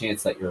 90%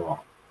 chance that you're wrong.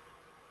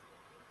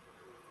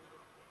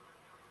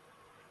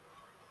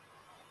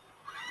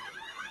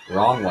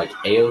 Wrong like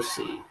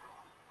AOC.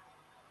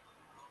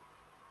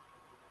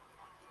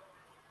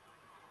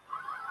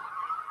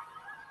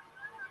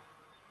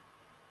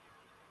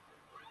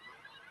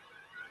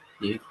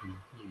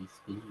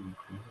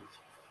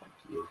 Fuck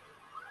you.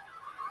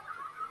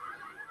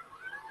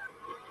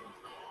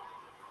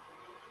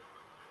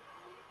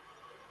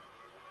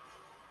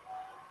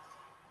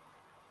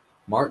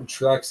 Martin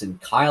Truex and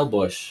Kyle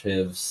Busch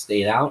have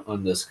stayed out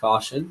on this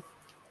caution.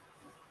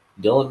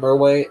 Dylan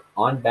Murway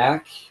on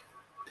back,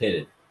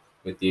 pitted,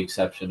 with the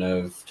exception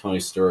of Tony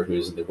Stewart,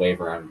 who's in the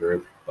wave around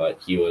group, but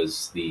he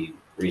was the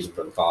reason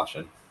for the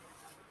caution.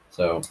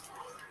 So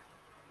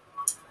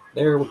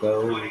there we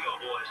go. Way to go, boys.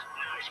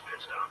 Nice pit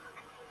stop.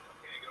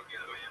 Okay, go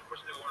get it, man. We're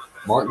still one of the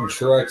best. Martin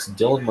Truex,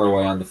 Dylan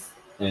Murway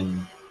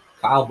and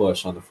Kyle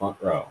Busch on the front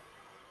row,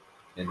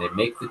 and they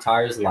make the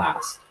tires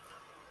last.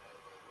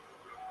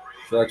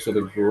 Truex with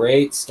a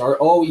great start.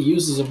 Oh, he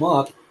uses them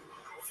up.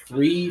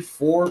 3,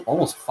 4,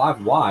 almost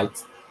 5 wide.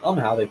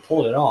 Somehow they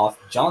pulled it off.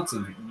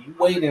 Johnson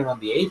weighed in on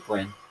the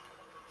apron.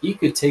 He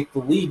could take the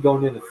lead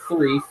going into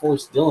 3,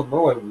 force Dylan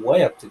Murray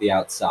way up to the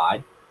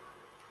outside.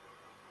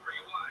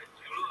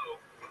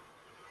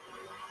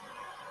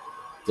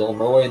 Dylan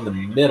Murray in the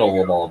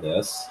middle of all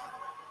this.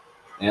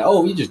 And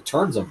he just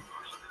turns him.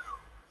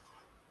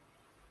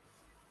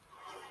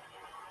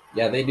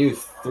 Yeah, they knew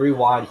 3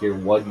 wide here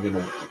wasn't going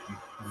to.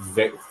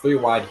 3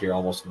 wide here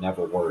almost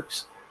never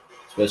works.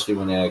 Especially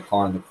when they had a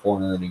car in the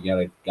corner and you got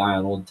a guy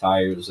on old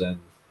tires and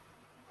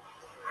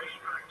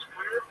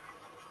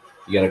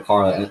you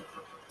got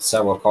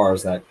several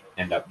cars that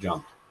end up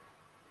jumped.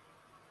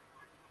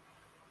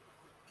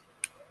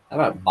 How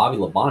about Bobby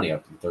Labonte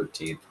up in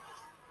 13th?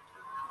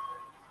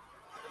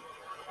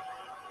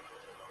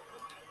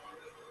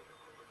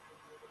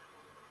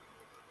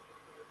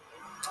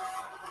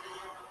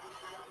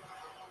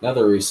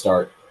 Another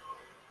restart.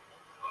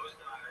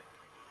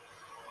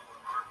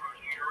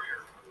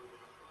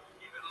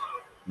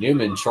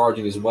 Newman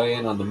charging his way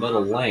in on the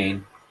middle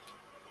lane.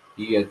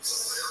 He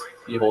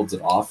holds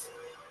it off.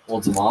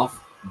 Holds him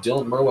off.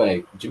 Dylan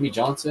Murway, Jimmy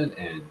Johnson,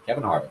 and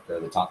Kevin Harvick are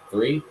the top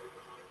 3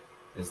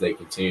 as they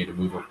continue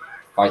to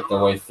fight their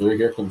way through.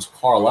 Here comes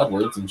Carl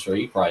Edwards. I'm sure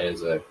he probably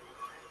has a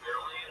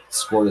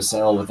score to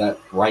settle with that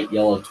bright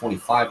yellow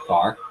 25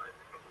 car.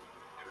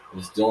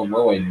 As Dylan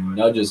Murway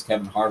nudges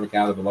Kevin Harvick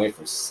out of the way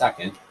for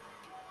second.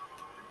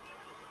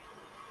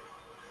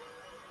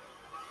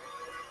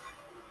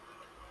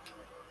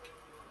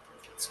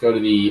 Let's go to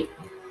the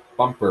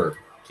bumper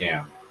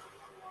cam,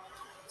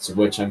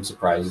 which I'm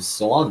surprised is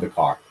still on the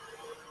car.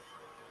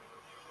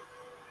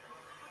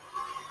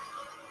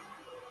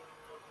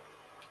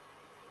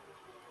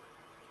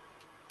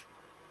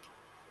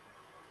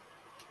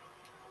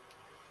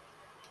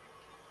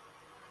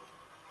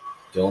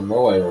 Dylan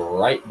Murray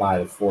right by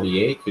the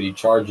 48. Could he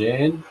charge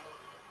in?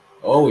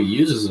 Oh, he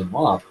uses him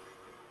up.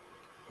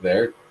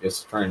 There,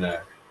 just trying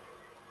to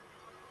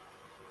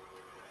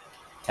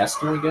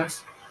test him, I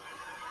guess.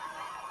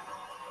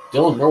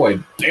 Dylan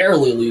Murray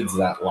barely leads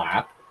that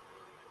lap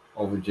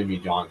over Jimmy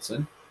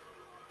Johnson.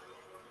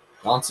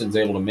 Johnson's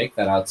able to make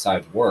that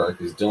outside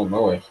work as Dylan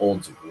Murray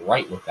holds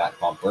right with that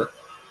bumper.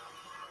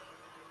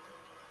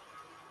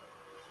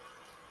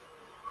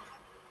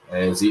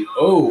 As he,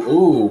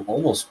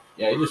 almost,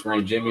 he just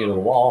ran Jimmy into the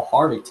wall.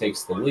 Harvick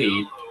takes the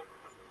lead.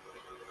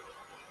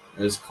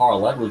 There's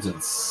Carl Edwards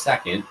in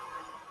second.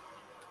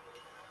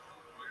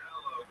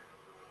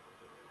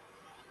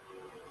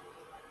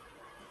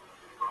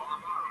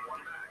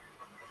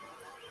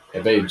 I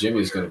bet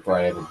Jimmy's going to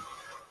probably have a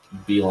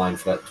beeline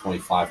for that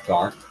 25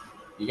 car.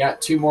 You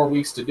got 2 more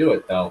weeks to do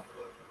it, though,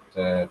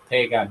 to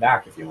pay a guy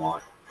back if you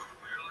want.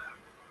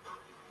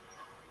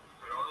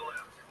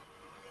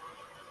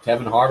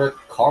 Kevin Harvick,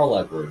 Carl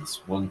Edwards,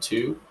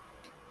 1-2.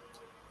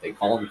 They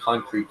call him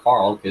Concrete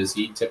Carl because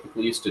he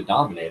typically used to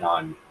dominate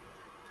on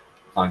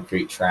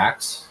concrete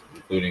tracks,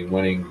 including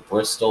winning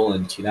Bristol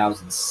in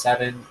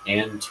 2007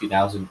 and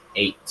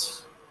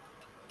 2008,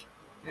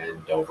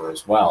 and Dover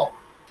as well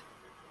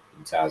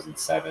in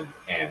 2007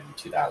 and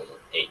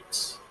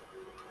 2008.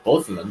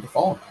 Both of them the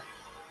following.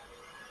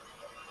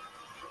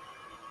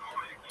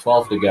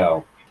 12 to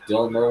go.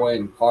 Dylan Murray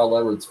and Carl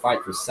Edwards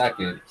fight for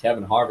second.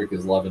 Kevin Harvick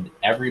is loving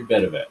every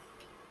bit of it.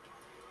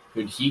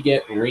 Could he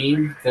get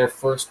Ream their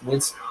first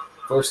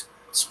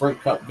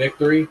Sprint Cup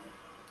victory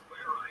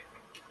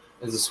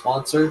as a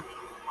sponsor?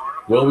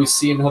 Will we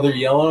see another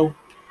yellow?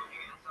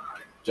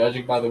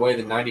 Judging by the way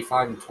the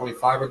 95 and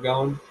 25 are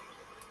going,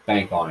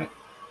 bank on it.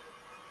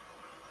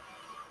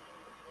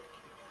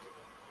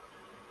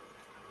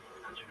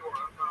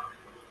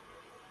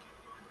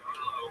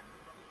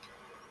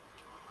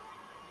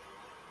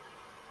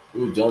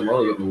 Ooh, Dylan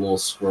Murray getting a little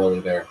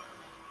squirrely there.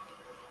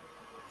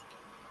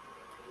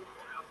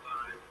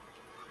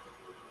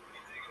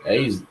 Yeah,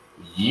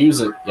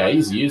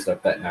 he's used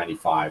up that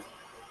 95.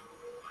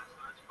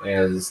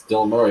 As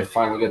Dylan Murray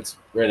finally gets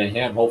rid of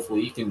him,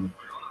 hopefully he can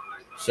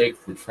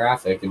shake the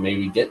traffic and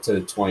maybe get to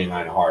the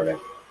 29 of Harvick.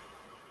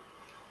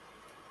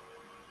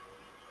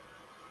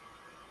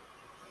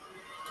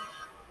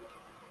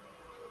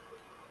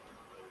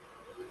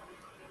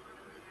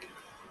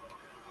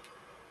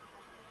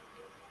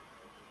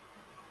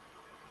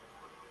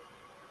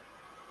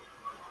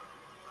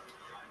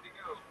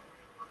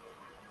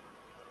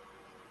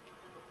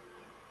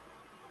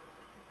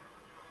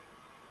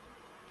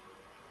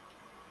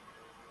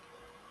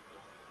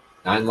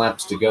 Nine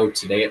laps to go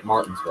today at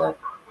Martinsville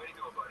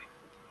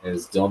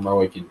as Dylan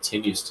Murray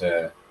continues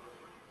to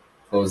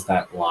close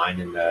that line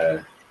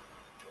and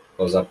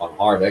goes up on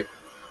Harvick.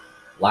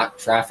 Lap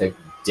traffic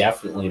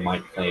definitely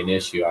might play an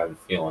issue, I have a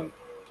feeling.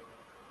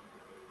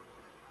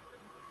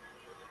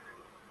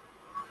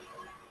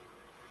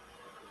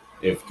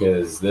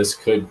 Because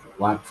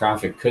lap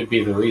traffic could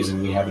be the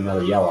reason we have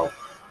another yellow.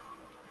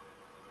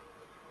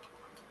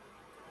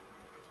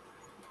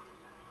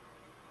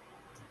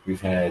 We've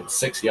had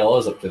 6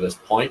 yellows up to this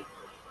point.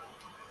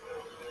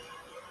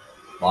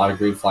 A lot of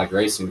green flag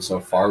racing so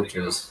far, which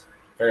is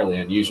fairly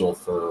unusual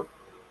for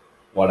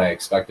what I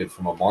expected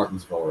from a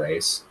Martinsville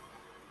race.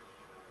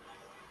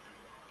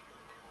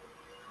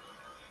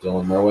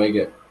 Dylan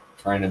Murray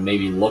trying to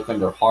maybe look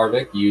under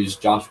Harvick, use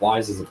Josh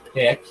Wise as a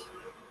pick.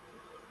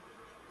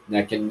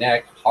 Neck and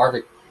neck.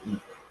 Harvick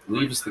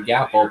leaves the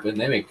gap open.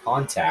 They make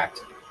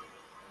contact.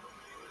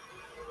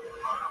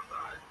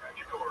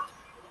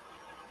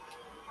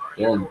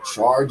 Dylan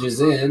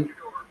charges in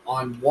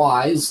on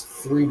Wise,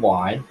 3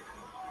 wide.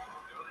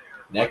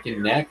 Neck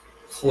and neck,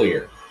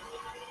 clear.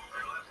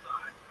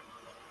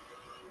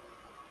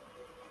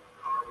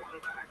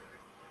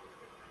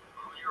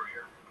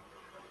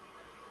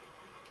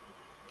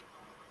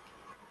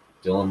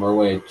 Dylan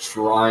Murray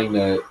trying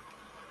to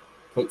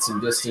put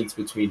some distance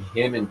between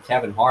him and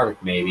Kevin Harvick,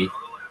 maybe.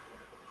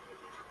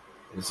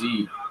 As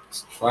he's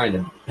trying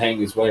to bang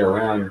his way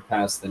around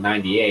past the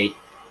 98.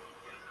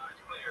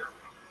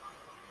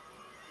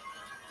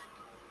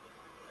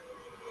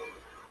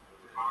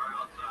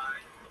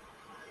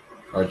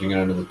 Charging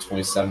under the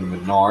 27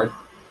 Menard.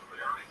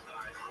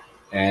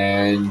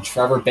 And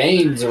Trevor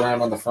Baines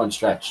around on the front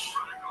stretch.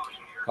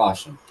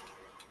 Caution.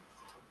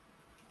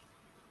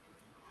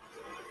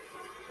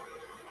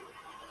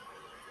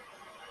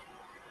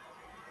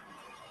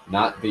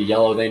 Not the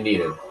yellow they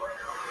needed.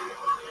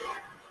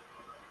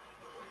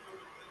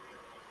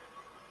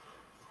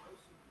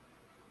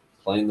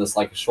 Playing this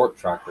like a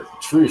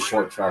true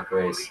short track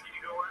race.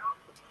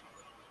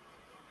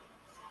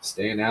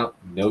 Staying out,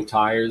 no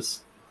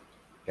tires.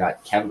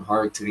 Got Kevin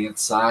Harvick to the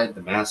inside,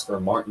 the master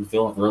of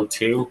Martinsville in row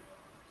 2.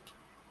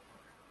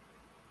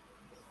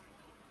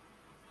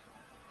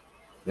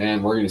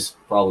 And we're going to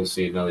probably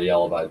see another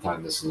yellow by the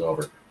time this is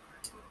over.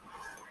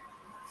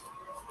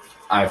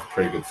 I have a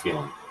pretty good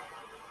feeling.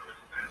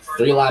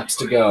 3 laps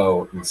to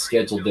go in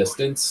scheduled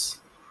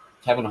distance.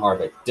 Kevin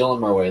Harvick, Dylan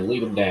Murray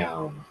lead him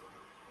down.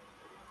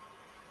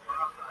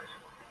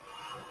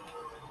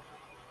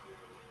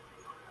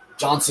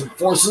 Johnson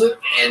forces it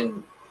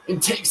in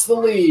and takes the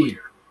lead.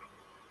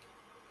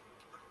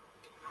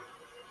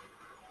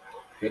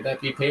 Could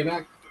that be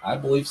payback? I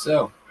believe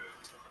so.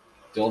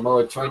 Dylan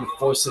Murray trying to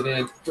force it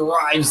in,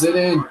 drives it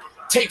in,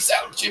 takes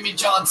out Jimmy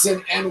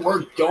Johnson, and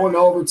we're going to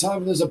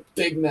overtime. There's a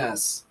big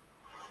mess.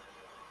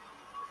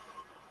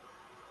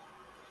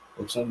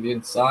 Looks on the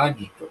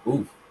inside.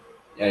 Ooh.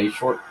 Yeah, he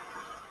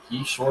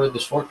shorted the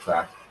short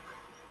track.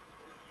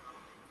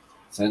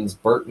 Sends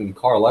Burton and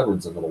Carl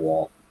Edwards into the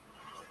wall.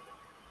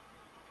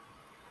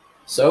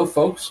 So,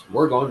 folks,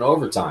 we're going to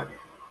overtime.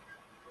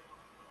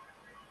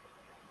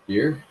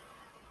 Here.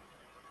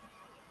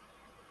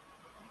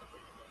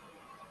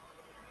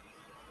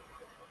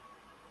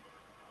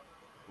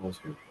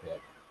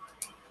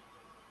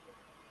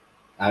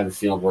 I have a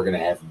feeling we're going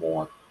to have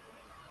more.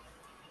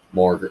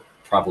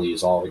 Probably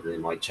use all the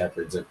green white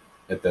checkers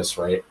at this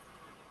rate.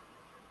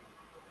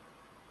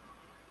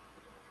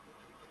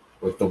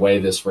 With the way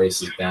this race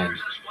has been.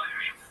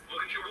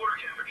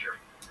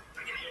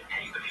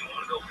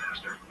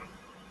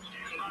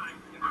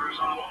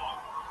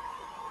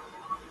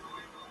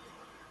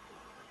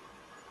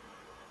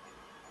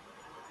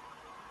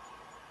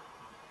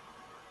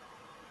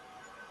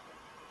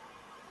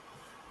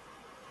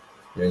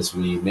 As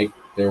we make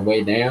their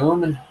way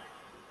down.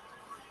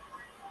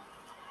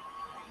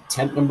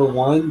 Attempt number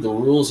 1, the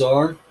rules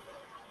are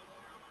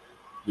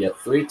you have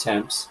 3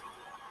 attempts.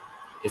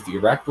 If you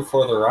rack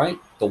before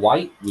the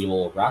white, we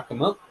will rack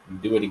them up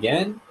and do it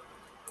again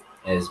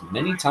as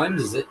many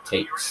times as it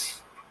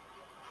takes.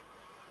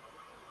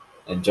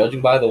 And judging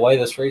by the way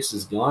this race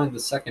is gone in the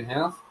second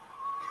half,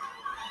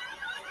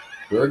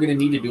 we're going to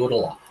need to do it a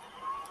lot.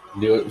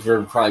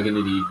 We're probably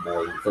going to need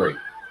more than 3.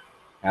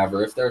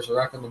 However, if there's a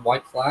wreck on the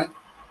white flag,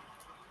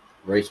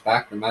 race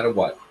back no matter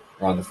what.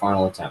 We're on the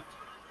final attempt.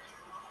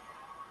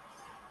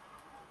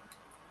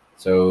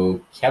 So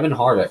Kevin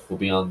Harvick will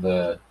be on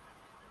the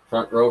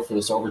front row for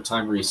this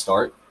overtime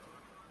restart.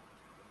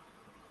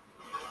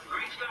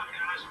 Great stuff,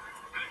 guys.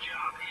 Good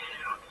job. In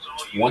and out. It's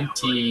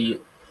all you. 25 We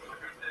got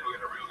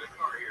a real good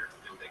car here.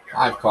 Just take care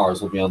of it.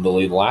 cars will be on the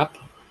lead lap.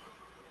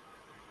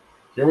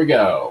 Here we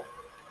go.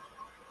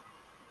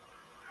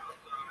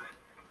 Outside.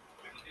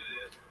 We can do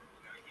this.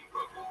 We gotta keep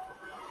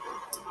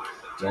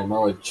focused. Dylan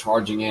Murray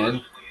charging in,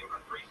 About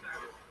 3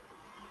 seconds.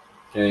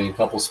 getting a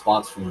couple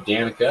spots from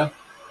Danica.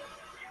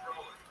 Keep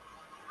rolling.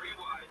 3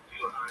 wide,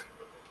 2 high.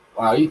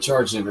 Wow, he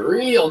charged in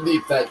real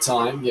deep that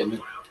time, getting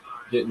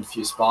a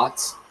few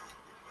spots.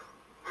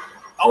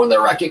 Oh, and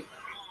they're wrecking.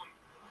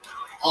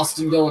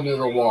 Austin Dillon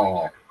into the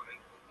wall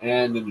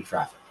and into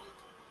traffic.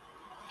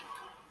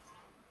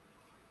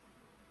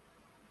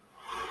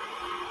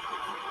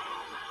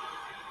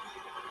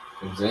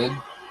 Comes in.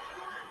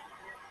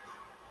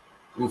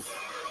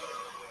 Oof.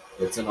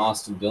 It's in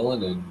Austin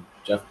Dillon and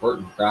Jeff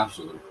Burton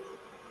crashes him.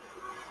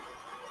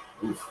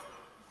 Oof.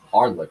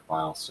 Hard lick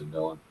by Austin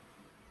Dillon.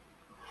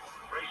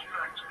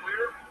 Racetrack's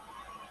clear.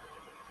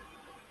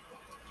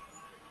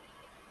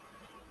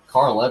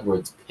 Carl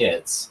Edwards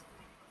pits.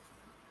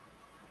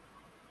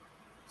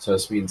 So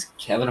this means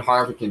Kevin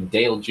Harvick and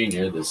Dale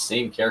Jr., the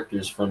same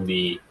characters from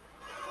the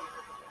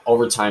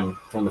overtime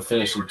from the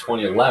finish in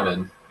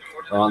 2011,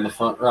 are on the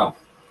front row.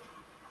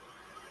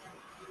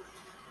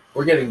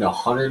 We're getting to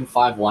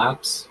 105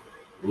 laps.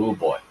 Ooh,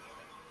 boy.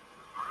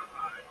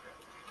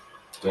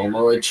 Dylan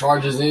Murray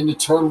charges into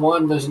turn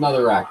 1. There's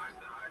another wreck.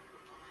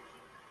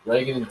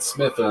 Reagan and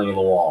Smith are into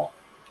the wall.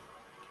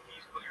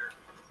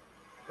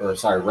 Or,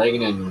 sorry,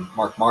 Reagan and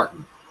Mark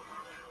Martin.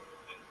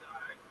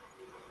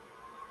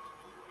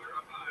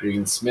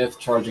 Regan Smith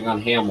charging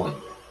on Hamlin.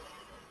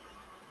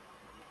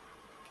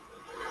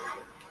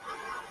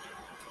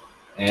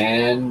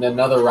 And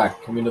another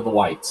wreck coming to the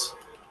whites.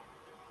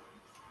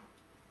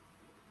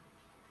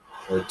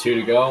 There are 2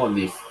 to go in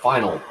the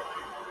final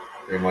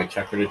green white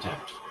checkered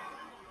attempt.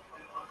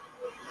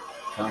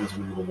 Turns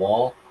into the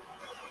wall.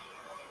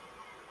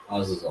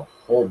 Causes a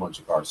whole bunch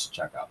of cars to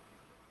check out.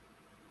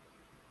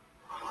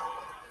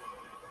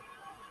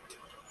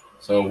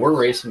 So we're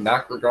racing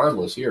back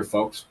regardless here,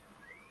 folks.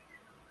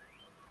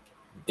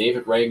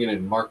 David Reagan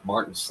and Mark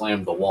Martin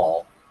slammed the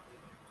wall.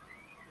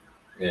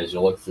 As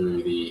you look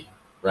through the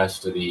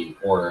rest of the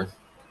order.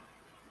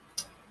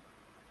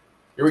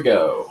 Here we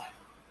go.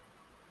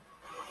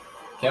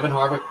 Kevin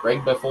Harvick, Greg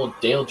Biffle,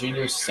 Dale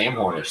Jr., Sam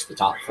Hornish, the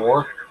top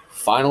 4.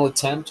 Final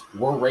attempt.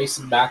 We're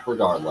racing back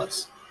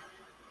regardless.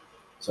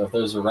 So if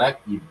there's a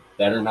wreck, you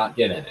better not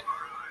get in it.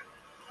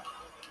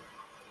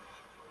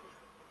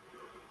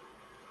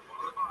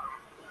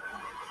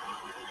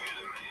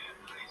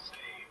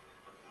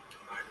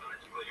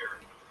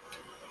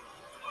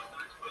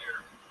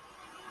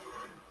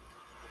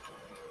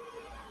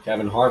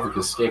 Kevin Harvick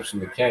escapes from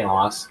the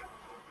chaos.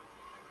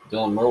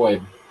 Dylan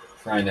Murray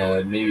trying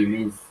to maybe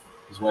move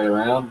his way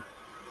around.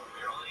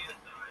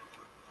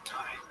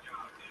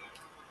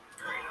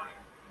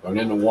 Run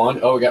into 1.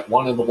 Oh, we got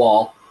 1 in the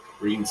wall.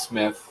 Regan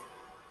Smith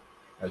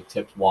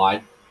tipped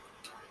wide.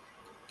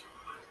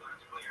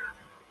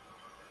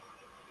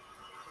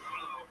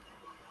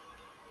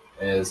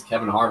 As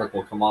Kevin Harvick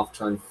will come off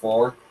turn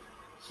 4,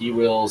 he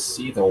will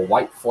see the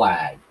white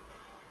flag.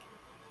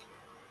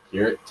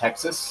 Here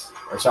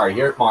at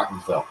here at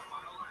Martinsville.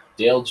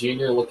 Dale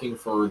Jr. looking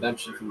for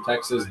redemption from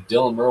Texas.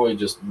 Dylan Murray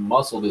just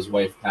muscled his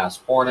way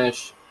past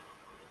Hornish.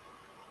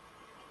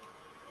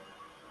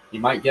 He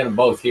might get them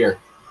both here.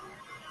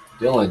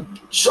 Dylan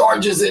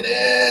charges it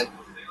in.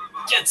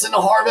 Gets into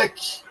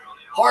Harvick.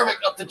 Harvick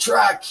up the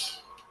track.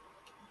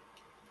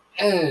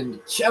 And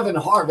Kevin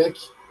Harvick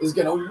is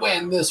going to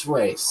win this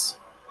race.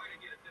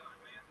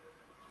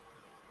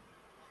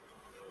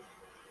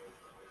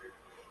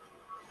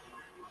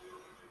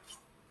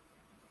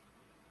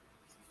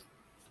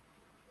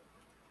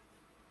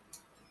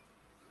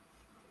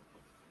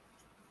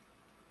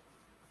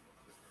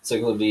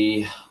 Signal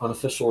the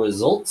unofficial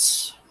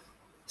results.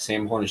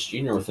 Sam Hornish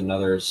Jr. with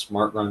another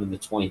smart run in the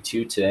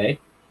 22 today.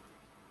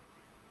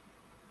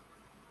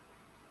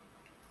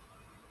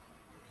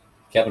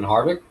 Kevin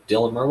Harvick,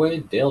 Dylan Murray,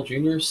 Dale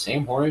Jr.,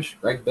 Sam Hornish,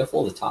 Greg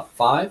Biffle, the top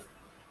 5.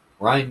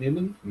 Ryan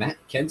Newman, Matt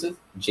Kenseth,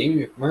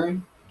 Jamie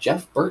McMurray,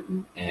 Jeff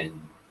Burton,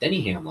 and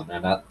Denny Hamlin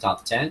are at the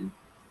top 10.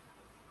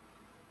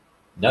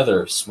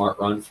 Another smart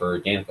run for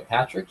Danica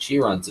Patrick.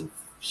 She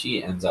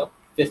ends up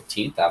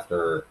 15th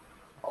after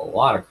a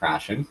lot of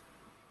crashing.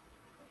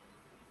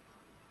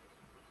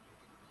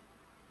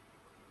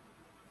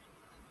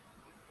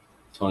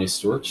 Tony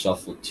Stewart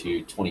shuffled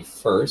to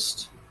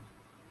 21st.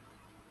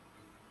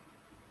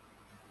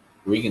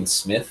 Regan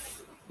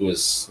Smith, who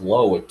is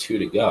slow with 2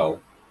 to go,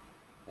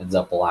 ends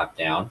up a lap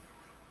down.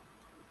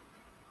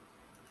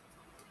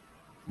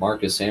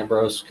 Marcus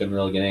Ambrose couldn't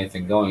really get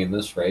anything going in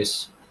this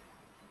race.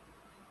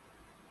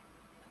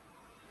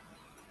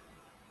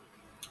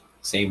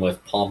 Same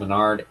with Paul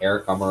Menard,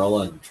 Eric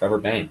Almirola, and Trevor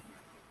Bayne.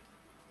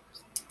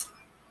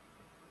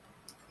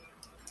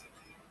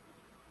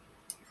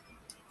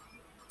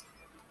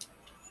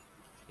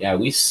 Yeah,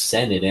 we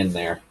sent it in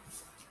there.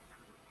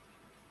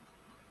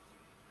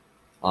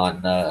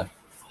 on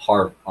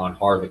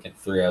Harvick in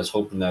 3. I was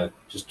hoping to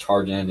just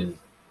charge in and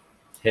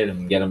hit him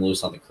and get him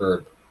loose on the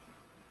curb,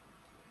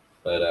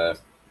 but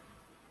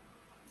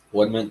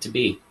wasn't meant to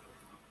be.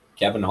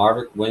 Kevin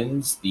Harvick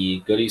wins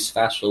the Goody's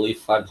Fast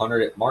Relief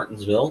 500 at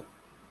Martinsville.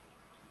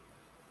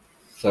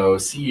 So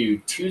see you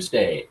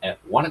Tuesday at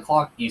 1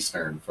 o'clock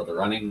Eastern for the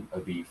running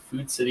of the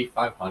Food City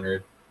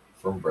 500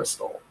 from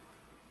Bristol.